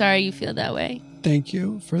like, I'm sorry you feel that way. thank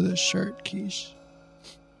you for the shirt, Quiche.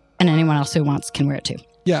 And anyone else who wants can wear it too.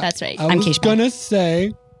 Yeah, That's right. I I'm was Quiche. gonna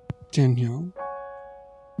say, Danielle,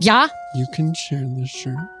 Yeah. you can share the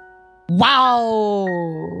shirt. Wow.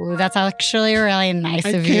 That's actually really nice I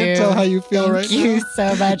of you. can't tell how you feel Thank right you now.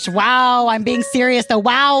 so much. Wow. I'm being serious though.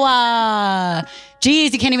 Wow.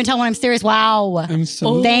 Geez, you can't even tell when I'm serious. Wow. I'm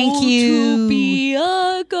so. Thank you. To be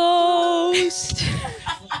a ghost.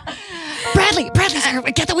 Bradley, sir,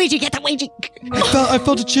 get the Ouija. I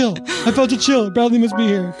felt a chill. Bradley must be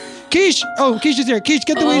here. Quiche! Oh, Quiche is here. Quiche,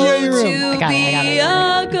 get the Ouija out of your room. I got it.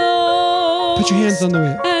 A ghost. Put your hands on the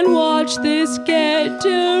wheel. And watch this get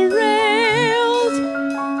derailed.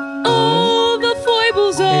 Oh, the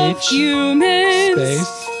foibles of H, humans.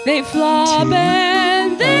 space, They flop T,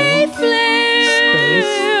 and they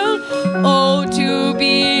flail. Oh, to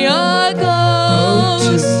be a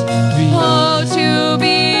ghost. Oh, to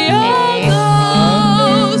be a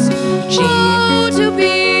ghost. Oh, to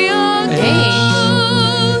be a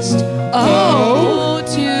ghost. Oh,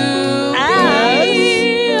 to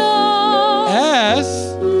be a S,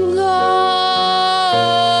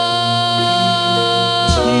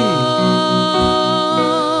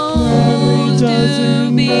 ghost. doesn't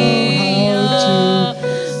To be know how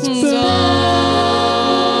to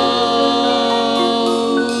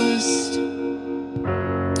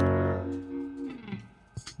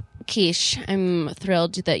Quiche, I'm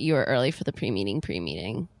thrilled that you were early for the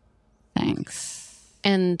pre-meeting. Thanks.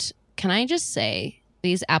 And can I just say,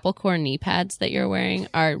 these Apple Core knee pads that you're wearing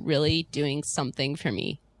are really doing something for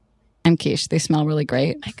me. I'm Quiche. They smell really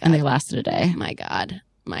great. And they lasted a day. My God.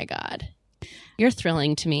 You're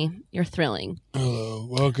thrilling to me. You're thrilling. Hello,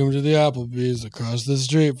 welcome to the Applebee's across the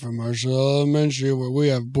street from Marshall Elementary, where we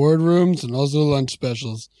have boardrooms and also lunch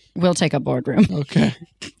specials. We'll take a boardroom. Okay.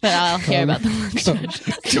 But I'll hear about the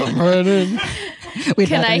lunch. Come right in. We'd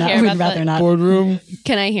Can rather I not. hear We'd about rather the- not. Boardroom?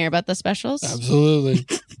 Can I hear about the specials? Absolutely.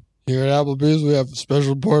 Here at Applebee's, we have a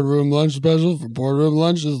special boardroom lunch special for boardroom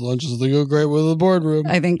lunches. Lunches that go great with a boardroom.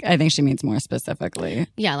 I think she means more specifically.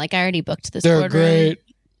 Yeah, like I already booked this They're boardroom. great.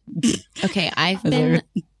 Okay,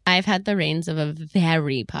 I've had the reins of a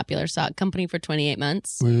very popular sock company for 28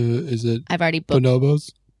 months. Is it I've already booked.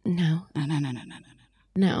 Bonobos? No. No.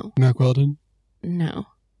 No. Mac Weldon? No.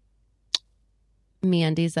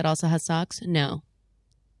 MeUndies that also has socks? No.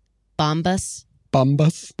 Bombas?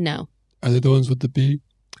 Bombas? No. Are they the ones with the B?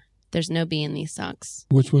 There's no B in these socks.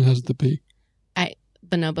 Which one has the B?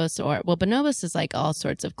 Bonobos is like all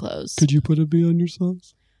sorts of clothes. Could you put a B on your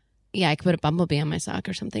socks? Yeah, I could put a bumblebee on my sock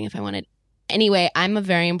or something if I wanted. Anyway, I'm a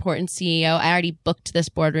very important CEO. I already booked this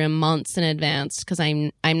boardroom months in advance because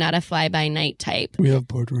I'm not a fly-by-night type. We have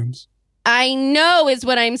boardrooms. I know is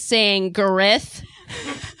what I'm saying, Gareth.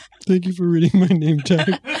 Thank you for reading my name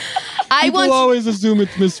tag. People always assume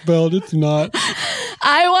it's misspelled. It's not.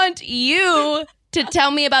 I want you to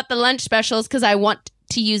tell me about the lunch specials because I want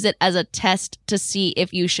to use it as a test to see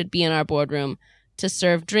if you should be in our boardroom to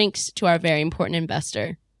serve drinks to our very important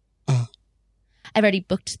investor. I've already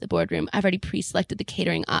booked the boardroom. I've already pre-selected the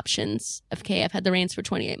catering options. Okay, I've had the reins for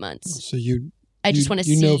 28 months. So I just want to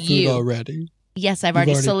see you. You know food already. Yes, I've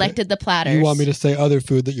already selected the platters. You want me to say other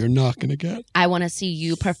food that you're not going to get? I want to see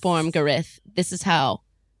you perform, Gareth. This is how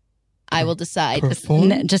I will decide.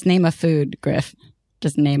 Just name a food, Griff.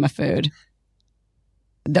 Just name a food.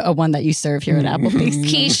 The one that you serve here at Applebee's.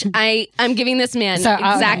 Quiche, I'm giving this man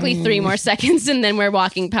exactly 3 more seconds, and then we're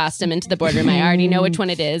walking past him into the boardroom. I already know which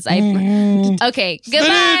one it is. Okay,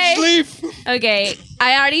 goodbye. Spinach leaf. Okay,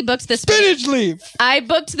 I already booked the spinach leaf. I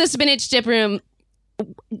booked the spinach dip room.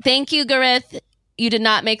 Thank you, Gareth. You did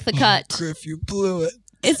not make the cut. Griff, you blew it.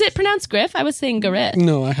 Is it pronounced Griff? I was saying Gareth.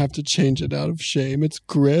 No, I have to change it out of shame. It's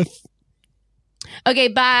Griff. Okay,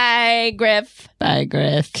 bye, Griff. Bye,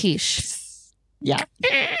 Griff. Quiche. Yeah.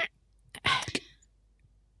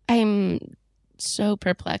 I'm so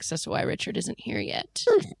perplexed as to why Richard isn't here yet.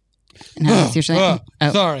 No, it's usually.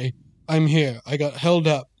 Sorry, I'm here. I got held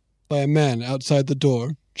up by a man outside the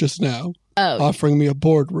door just now, offering me a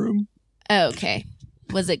boardroom. Okay.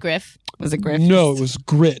 Was it Griff? No, it was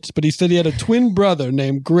Grit. But he said he had a twin brother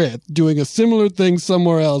named Grit doing a similar thing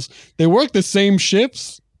somewhere else. They work the same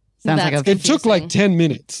shifts. Sounds like it took like 10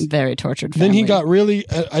 minutes. Very tortured family. Then he got really,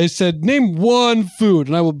 I said, name one food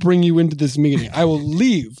and I will bring you into this meeting. I will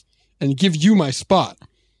leave and give you my spot.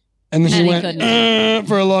 And then he went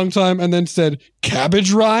for a long time and then said,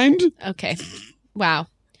 cabbage rind? Okay. Wow.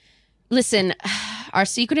 Listen, our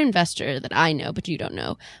secret investor that I know, but you don't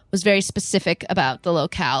know, was very specific about the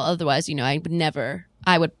locale. Otherwise,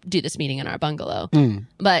 I would do this meeting in our bungalow.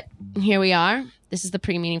 But here we are. This is the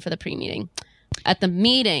pre-meeting for the pre-meeting. At the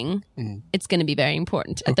meeting, it's going to be very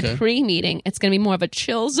important. At the pre-meeting, it's going to be more of a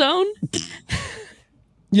chill zone.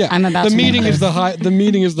 Yeah, I'm about the to meeting is the high. The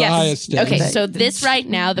meeting is the Yes. highest stakes. Okay, so this right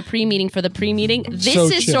now, the pre-meeting for the pre-meeting, this So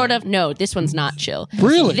is chill. sort of this one's not chill.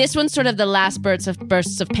 Really? This one's sort of the last bursts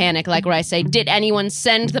of panic, like where I say, "Did anyone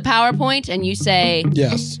send the PowerPoint?" And you say,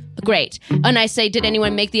 Yes. "Great." And I say, "Did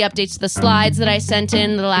anyone make the updates to the slides that I sent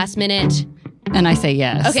in the last minute?" And I say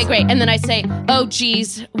yes. Okay, great. And then I say, "Oh,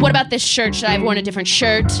 geez, what about this shirt? Should I have worn a different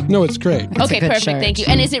shirt?" No, it's great. Okay, a good perfect. shirt. Thank you.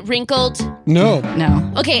 And is it wrinkled? No.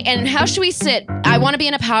 Okay, and how should we sit? I want to be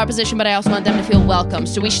in a power position, but I also want them to feel welcome.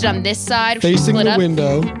 So we should on this side, Facing split the up.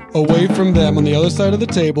 window, away from them on the other side of the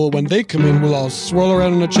table. When they come in, we'll all swirl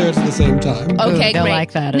around in the chairs at the same time. Okay, they'll great.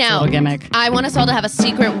 like that. It's a Now, little gimmick. I want us all to have a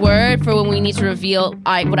secret word for when we need to reveal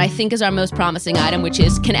what I think is our most promising item, which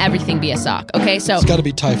is, can everything be a sock? Okay, so... It's got to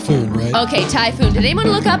be Typhoon, right? Okay, Typhoon. Did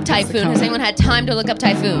anyone look up Typhoon? Has anyone had time to look up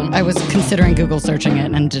Typhoon? I was considering Google searching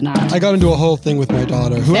it and did not. I got into a whole thing with my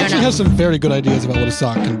daughter, who Fair actually enough. has some very good ideas about what a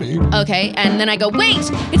sock can be. Okay, and then I go, wait,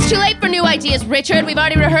 it's too late for new ideas, Richard. We've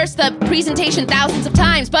already rehearsed the presentation thousands of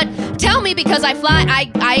times, but tell me because I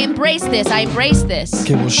embrace this. I embrace this.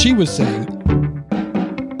 Okay, well, she was saying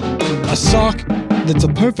a sock that's a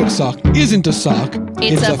perfect sock isn't a sock.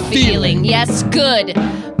 It's a feeling. Yes, good.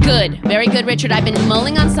 Good. Very good, Richard. I've been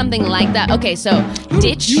mulling on something like that. Okay, so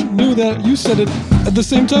ditch. You knew that. You said it at the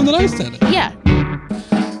same time that I said it. Yeah.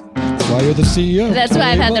 That's why you're the CEO. That's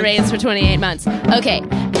why I've had the 28 reins for 28 months. Okay.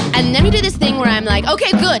 And then we do this thing where I'm like,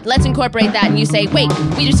 okay, good, let's incorporate that. And you say, wait,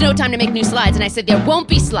 there's no time to make new slides. And I said, there won't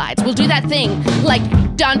be slides. We'll do that thing like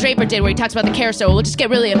Don Draper did where he talks about the carousel. We'll just get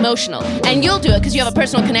really emotional. And you'll do it because you have a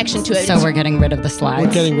personal connection to it. So we're getting rid of the slides.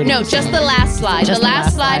 We're getting rid of No, the just the last slide. Just the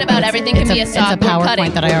last slide about everything can be a sock. It's a We'll cut PowerPoint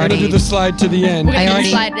it. that I We're already... going to do the slide to the end. We're going to do the already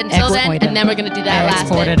slide until then, exported and then we're going to do that I last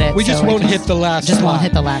exported bit. it. We just so won't it hit the last Just slide. won't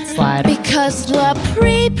hit the last slide. Because the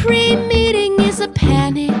pre-meeting is a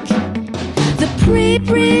panic. The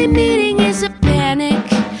pre-meeting is a panic.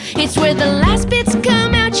 It's where the last bits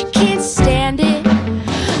come out, you can't stand it.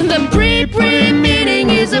 The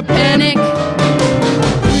pre-meeting is a panic.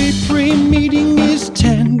 Pre-meeting is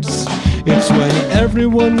tense. It's when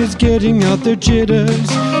everyone is getting out their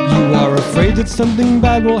jitters. You are afraid that something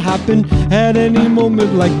bad will happen at any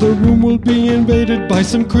moment, like the room will be invaded by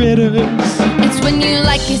some critters. It's when you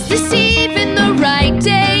like, is this even the right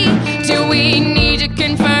day? Do we need to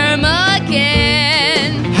confirm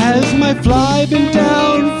again? Has my fly been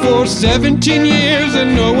down for 17 years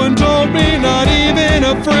and no one told me, not even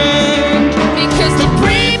a friend? Because the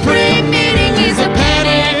pre-meeting is a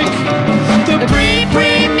panic. The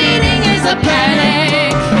pre-meeting is a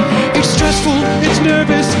panic. It's stressful, it's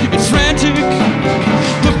nervous, it's frantic.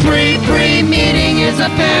 The pre-meeting is a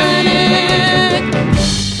panic.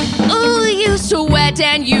 Ooh, you sweat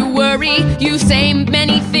and you worry. You say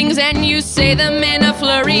many things and you say them in a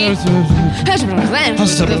flurry. And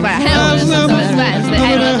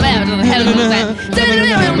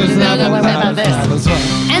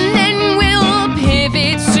then we'll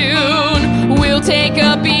pivot soon. We'll take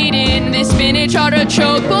a beat in this spinach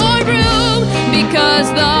artichoke boardroom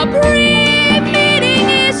because the pre-meeting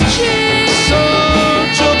is chill. So,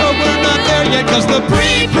 but we're not there yet, cause the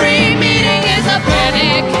pre-meeting is a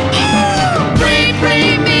panic.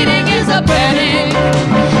 Pre-meeting is a panic.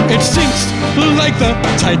 It sinks like the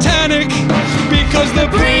Titanic because the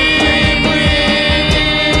pre-meeting is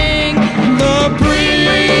a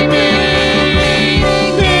panic.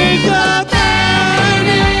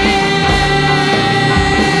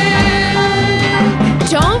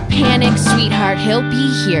 Don't panic, sweetheart. He'll be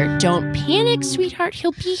here. Don't panic, sweetheart.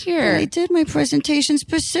 He'll be here. I did my presentation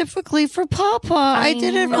specifically for Papa. I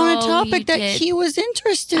did it on a topic that he was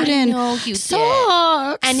interested in. I know you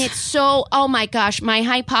Socks. did. And it's so, oh my gosh, my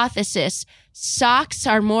hypothesis. Socks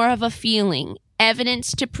are more of a feeling.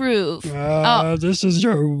 Evidence to prove. This is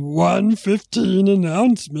your 1:15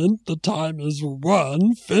 announcement. The time is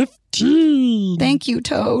 1:15. Thank you,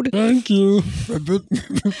 Toad. Thank you.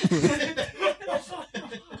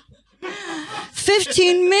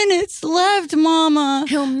 15 minutes left, Mama.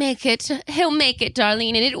 He'll make it,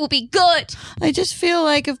 Darlene, and it will be good. I just feel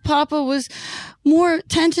like if Papa was more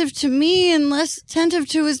attentive to me and less attentive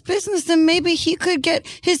to his business, then maybe he could get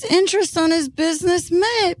his interest on his business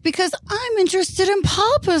met, because I'm interested in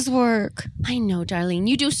Papa's work. I know, Darlene.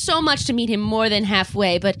 You do so much to meet him more than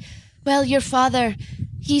halfway, but, well, your father,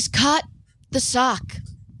 he's caught the sock,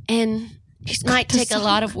 and it might take a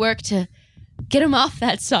lot of work to get him off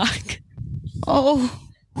that sock. Oh.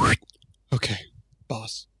 Okay,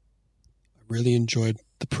 boss. I really enjoyed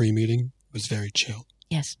the pre-meeting. It was very chill.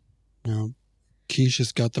 Yes. You know,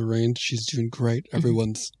 Keisha's got the reins. She's doing great.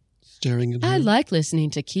 Everyone's staring at her. I like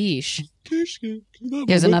listening to Quiche. Here's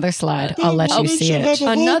another slide. I'll let you see it.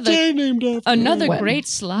 Another great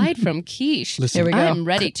slide from Quiche. Listen, here we go. I'm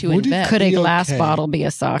ready to invest. Could a glass bottle be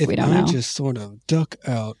a sock? We don't know. Just sort of duck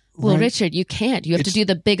out. Well, right? Richard, you can't. You have to do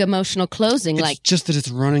the big emotional closing. It's just that it's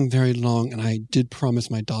running very long, and I did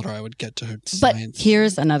promise my daughter I would get to her science. But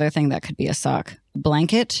here's another thing that could be a sock.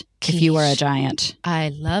 Blanket, Quiche. if you were a giant. I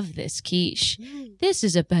love this Quiche. This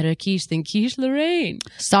is a better Quiche than Quiche Lorraine.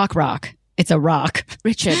 Sock rock. It's a rock.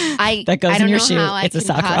 Richard, that goes I in don't your know shoe. how I It's a can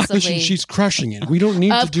sock rock. possibly... Listen, she's crushing it. We don't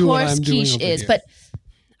need to do what I'm doing Quiche over is, here. but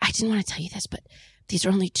I didn't want to tell you this, but these are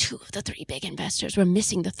only 2 of the 3 big investors. We're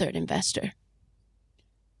missing the 3rd investor.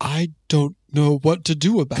 I don't know what to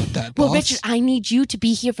do about that, boss. Well, Richard, I need you to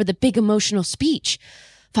be here for the big emotional speech.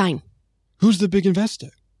 Fine. Who's the big investor?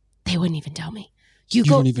 They wouldn't even tell me. You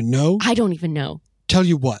don't even know? I don't even know. Tell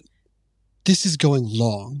you what. This is going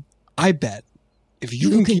long. I bet if you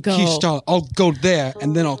can keep Keystone, I'll go there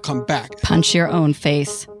and then I'll come back. Punch your own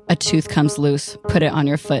face. A tooth comes loose. Put it on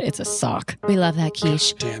your foot. It's a sock. We love that,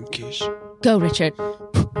 Quiche. Damn, Quiche. Go, Richard.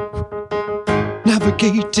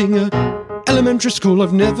 Navigating a elementary school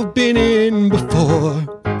I've never been in before.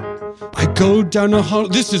 I go down a hall.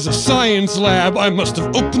 This is a science lab. I must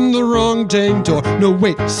have opened the wrong dang door. No,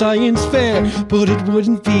 wait, science fair. But it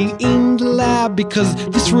wouldn't be in the lab because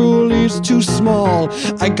this rule is too small.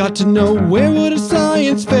 I got to know, where would a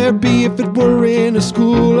science fair be if it were in a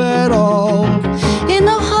school at all? In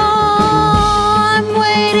the hall, I'm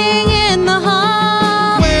waiting in the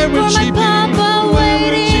hall. Where would for she my be? Papa Where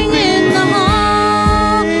would she waiting be? in the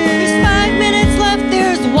hall. There's 5 minutes left.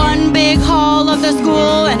 There's one big hall of the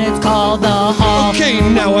school, and it's called the hall. Okay,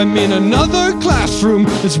 now I'm in another classroom.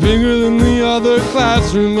 It's bigger than the other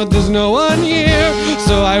classroom, but there's no one here,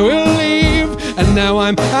 so I will leave. And now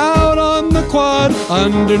I'm out on the quad,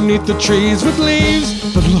 underneath the trees with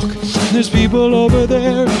leaves. But look, there's people over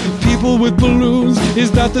there, people with balloons.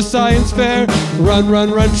 Is that the science fair? Run,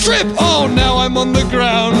 run, run, trip! Oh, now I'm on the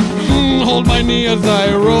ground. Hold my knee as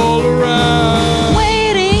I roll around.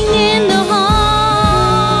 Waiting in the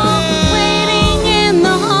hall. Waiting in the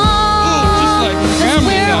hall. Just like That's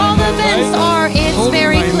where down all the there, events right? are. It's Holding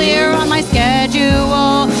very my clear knee. on my schedule.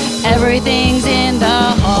 Everything's in the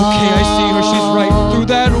hall. Okay, I see her. She's right through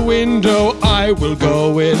that window. I will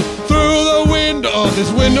go in through the window.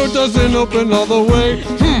 This window doesn't open all the way.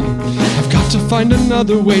 I've got to find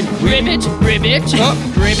another way. Ribbit, ribbit,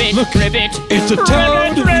 ribbit, look, ribbit. It's a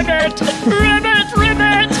toad. Ribbit, ribbit,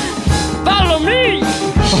 ribbit. Follow me.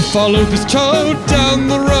 I'll follow this toad down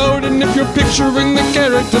the road, and if you're picturing the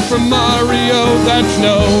character from Mario, that's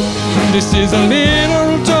no. This is a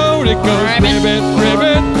little toad. It goes ribbit,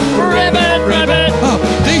 ribbit, ribbit, ribbit. Oh,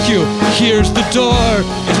 thank you. Here's the door.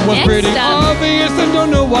 It was pretty obvious, and don't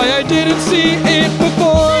know why I didn't see it before.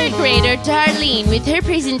 Third grader Darlene with her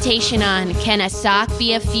presentation on Can a Sock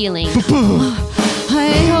Be a Feeling?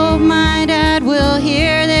 I hope my dad will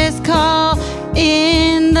hear this call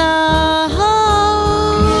in the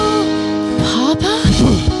hall. Papa?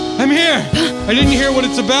 I'm here. I didn't hear what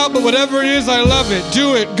it's about, but whatever it is, I love it.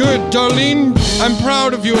 Do it. Good. Darlene, I'm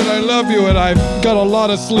proud of you, and I love you, and I've got a lot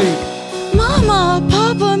of sleep. Mama,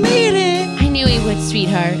 Papa made it. I knew he would,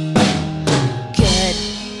 sweetheart. Good.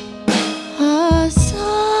 A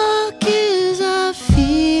sock is a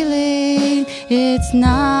feeling. It's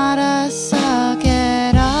not a sock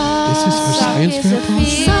at all. This is for science fair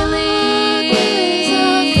project?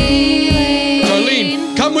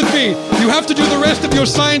 Darlene, come with me. You have to do the rest of your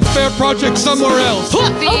science fair project somewhere else.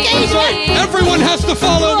 Okay. Sorry, everyone has to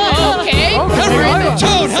follow me. Okay. Everyone,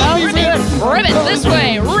 Toad, help me. Ribbit this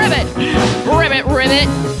way. Ribbit. Ribbit, ribbit.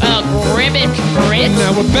 Ribbit, grit.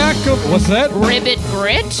 Now we're back up. What's that? Ribbit,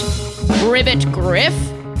 grit. Ribbit, griff.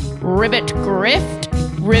 Ribbit, grift.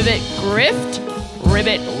 Ribbit, grift.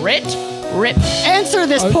 Ribbit, rit. Rip. Answer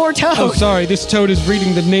this poor toad. Oh, sorry. This toad is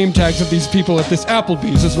reading the name tags of these people at this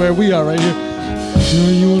Applebee's. That's where we are right here.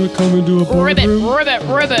 You want to come and do a boardroom? Ribbit,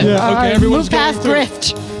 ribbit. Yeah, okay, everyone's move past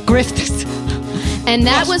grift. Grift. And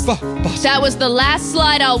that was the last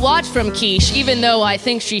slide I'll watch from Quiche, even though I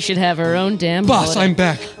think she should have her own damn Boss, holiday. I'm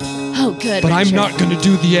back. Oh, good. But Richard. I'm not going to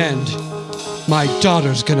do the end. My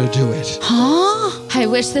daughter's going to do it. Huh? I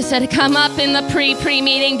wish this had come up in the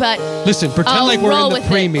pre-meeting, but listen, pretend I'll like we're roll in the with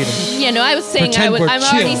pre-meeting. You know, I was saying Pretend we're I've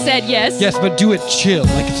chill. already said yes. Yes, but do it chill,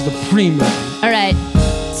 like it's the pre-meeting. All right.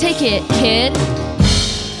 Take it, kid.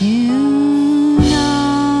 You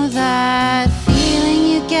know that feeling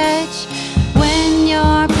you get when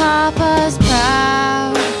your papa's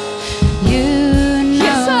proud. You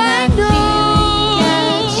know that feeling you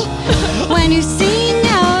get when you sing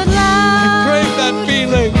out loud. Crave that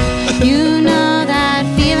feeling. You know that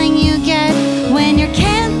feeling you get when you're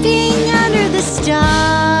camping under the stars.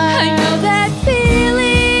 I know that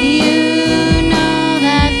feeling. You know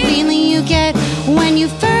that feeling you get when you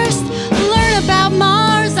first learn about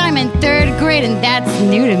Mars. I'm in third grade and that's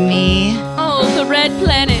new to me. Oh, the red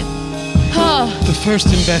planet. Oh. The first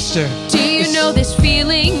investor. Do you know this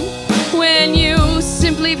feeling when you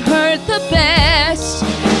simply heard the best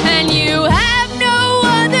and you have no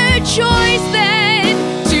other choice than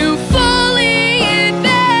to fully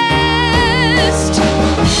invest?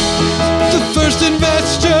 The first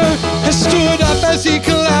investor has stood up as he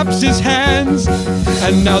collapsed his hands,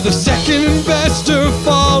 and now the second investor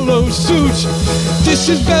follows suit. This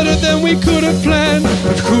is better than we could have planned.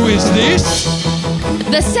 But who is this?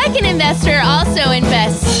 The second investor also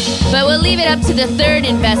invests, but we'll leave it up to the third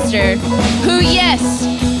investor, who, yes,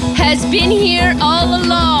 has been here all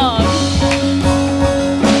along.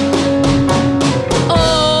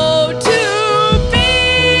 Oh, to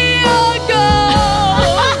be a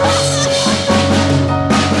ghost.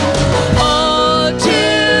 Oh,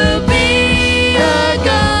 to be a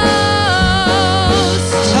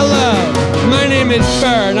ghost. Hello, my name is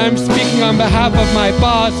Burr, and I'm speaking on behalf of my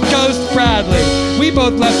boss, Ghost Bradley. We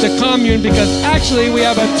both left the commune because actually we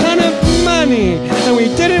have a ton of money and we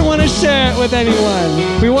didn't want to share it with anyone.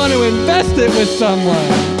 We want to invest it with someone.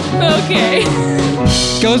 Okay.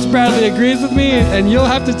 Ghost Bradley agrees with me, and you'll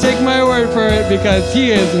have to take my word for it because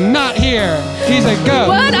he is not here. He's a ghost.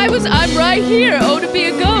 What? I'm right here. Oh, to be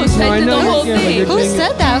a ghost. No, I did the whole yeah, but thing. you're Who being-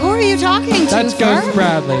 said that? Who are you talking to? That's sir? Ghost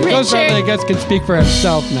Bradley. Ghost Richard. Bradley, I guess, can speak for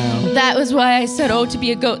himself now. That was why I said, oh, to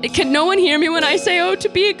be a ghost. Can no one hear me when I say, oh, to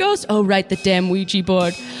be a ghost? Oh, right, the damn Ouija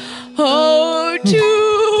board. Oh,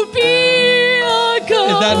 to be a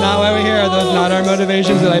ghost. Is that not why we're here? Are those not our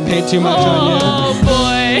motivations that I paid too much on you? Oh,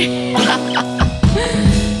 boy.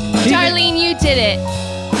 Darlene, you did it.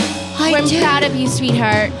 We're proud of you,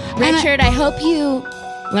 sweetheart. Richard, I hope you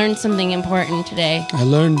learned something important today. I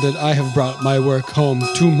learned that I have brought my work home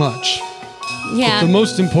too much. Yeah. But the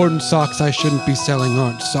most important socks I shouldn't be selling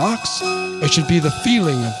aren't socks. It should be the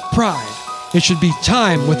feeling of pride. It should be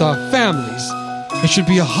time with our families. It should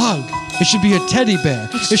be a hug. It should be a teddy bear.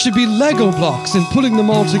 It should be Lego blocks and putting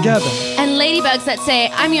them all together. And ladybugs that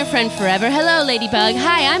say, I'm your friend forever. Hello, ladybug.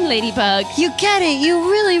 Hi, I'm ladybug. You get it.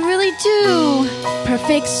 You really, really do.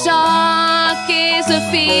 Perfect sock sock is a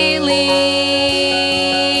feeling.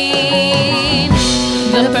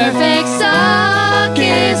 The perfect sock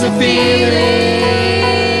is a feeling.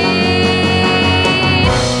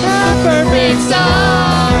 The perfect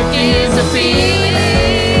sock is a feeling.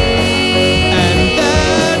 And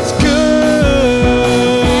that's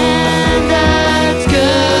good. And that's good.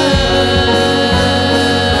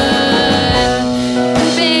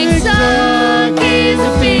 Perfect sock is a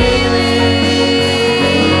feeling.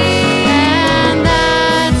 And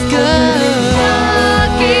that's good.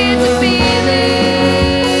 Sock is a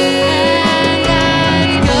feeling. And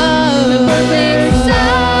that's good. The perfect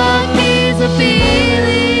sock is a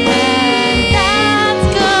feeling. And that's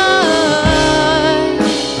good.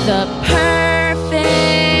 The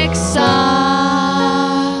perfect sock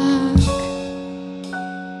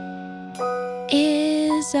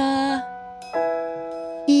is a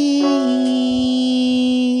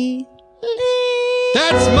feeling.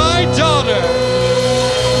 That's my daughter.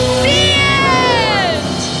 The end!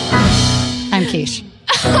 I'm Quiche.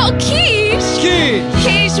 Oh, Quiche! Quiche.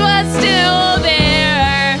 Quiche was still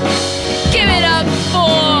there. Give it up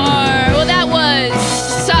for. Well, that was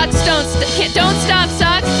socks don't stop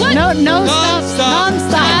socks. What? No, Non-stop.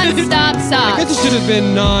 non-stop. Non-stop I socks. guess it should have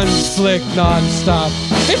been non-slick, non-stop.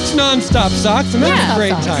 It's non-stop socks, and that's Yeah. a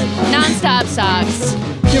great Socks. time. Non-stop socks.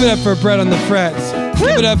 Give it up for Brett on the frets.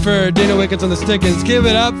 Give it up for Dana Wickens on the stickins. Give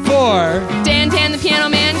it up for Dan Tan, the piano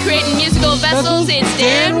man, creating musical vessels. It's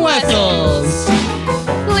Dan Wessels.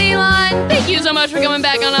 Lilan, thank you so much for coming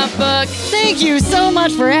back on Off Book. Thank you so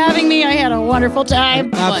much for having me. I had a wonderful time.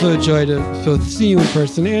 absolute joy to both see you in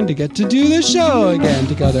person and to get to do the show again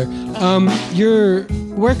together.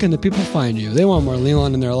 Where can the people find you? They want more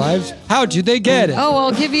Lilan in their lives. How do they get it? Oh,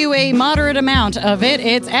 I'll give you a moderate amount of it.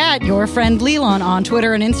 It's at your friend Lilan on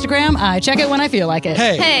Twitter and Instagram. I check it when I feel like it.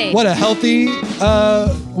 Hey, what a healthy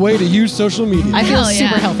way to use social media. I feel Hell yeah.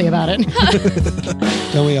 super healthy about it.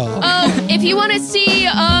 Don't we all? If you want to see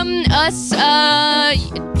us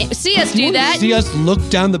do that, See us look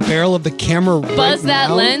down the barrel of the camera right buzz that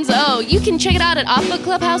now? lens. Oh, you can check it out at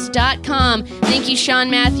offbookclubhouse.com. Thank you, Sean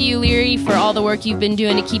Matthew Leary, for all the work you've been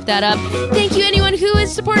doing to keep that up. Thank you, anyone who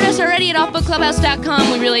has supported us already at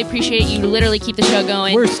offbookclubhouse.com. We really appreciate you. Literally keep the show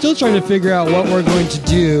going. We're still trying to figure out what we're going to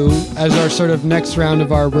do as our sort of next round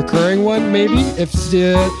of our recurring one, maybe.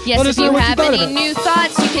 Yes, let us if know you what have thought of any it. new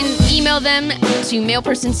thoughts, you can email them to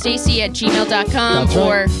mailpersonstacy@gmail.com. That's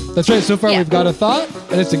right. That's right. So far, Yeah. we've got a thought,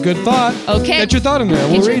 and it's a good thought. Okay. Get your thought in there.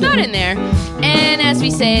 We'll Get your read thought it. in there. And as we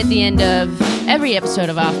say at the end of every episode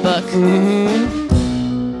of Off Book,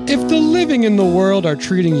 If the living in the world are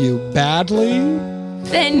treating you badly,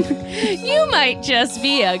 then you might just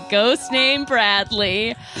be a ghost named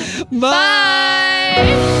Bradley.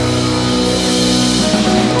 Bye.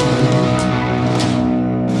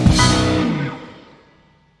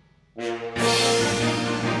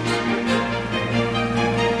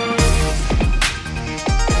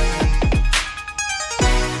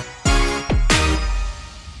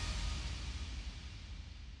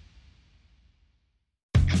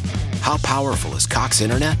 How powerful is Cox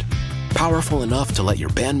Internet? Powerful enough to let your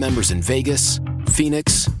band members in Vegas,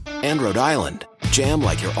 Phoenix, and Rhode Island jam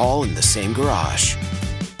like you're all in the same garage.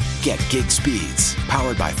 Get gig speeds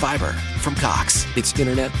powered by fiber from Cox. It's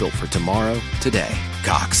internet built for tomorrow, today.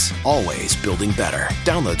 Cox, always building better.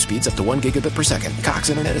 Download speeds up to 1 gigabit per second. Cox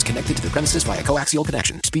Internet is connected to the premises via coaxial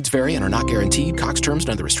connection. Speeds vary and are not guaranteed. Cox terms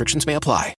and other restrictions may apply.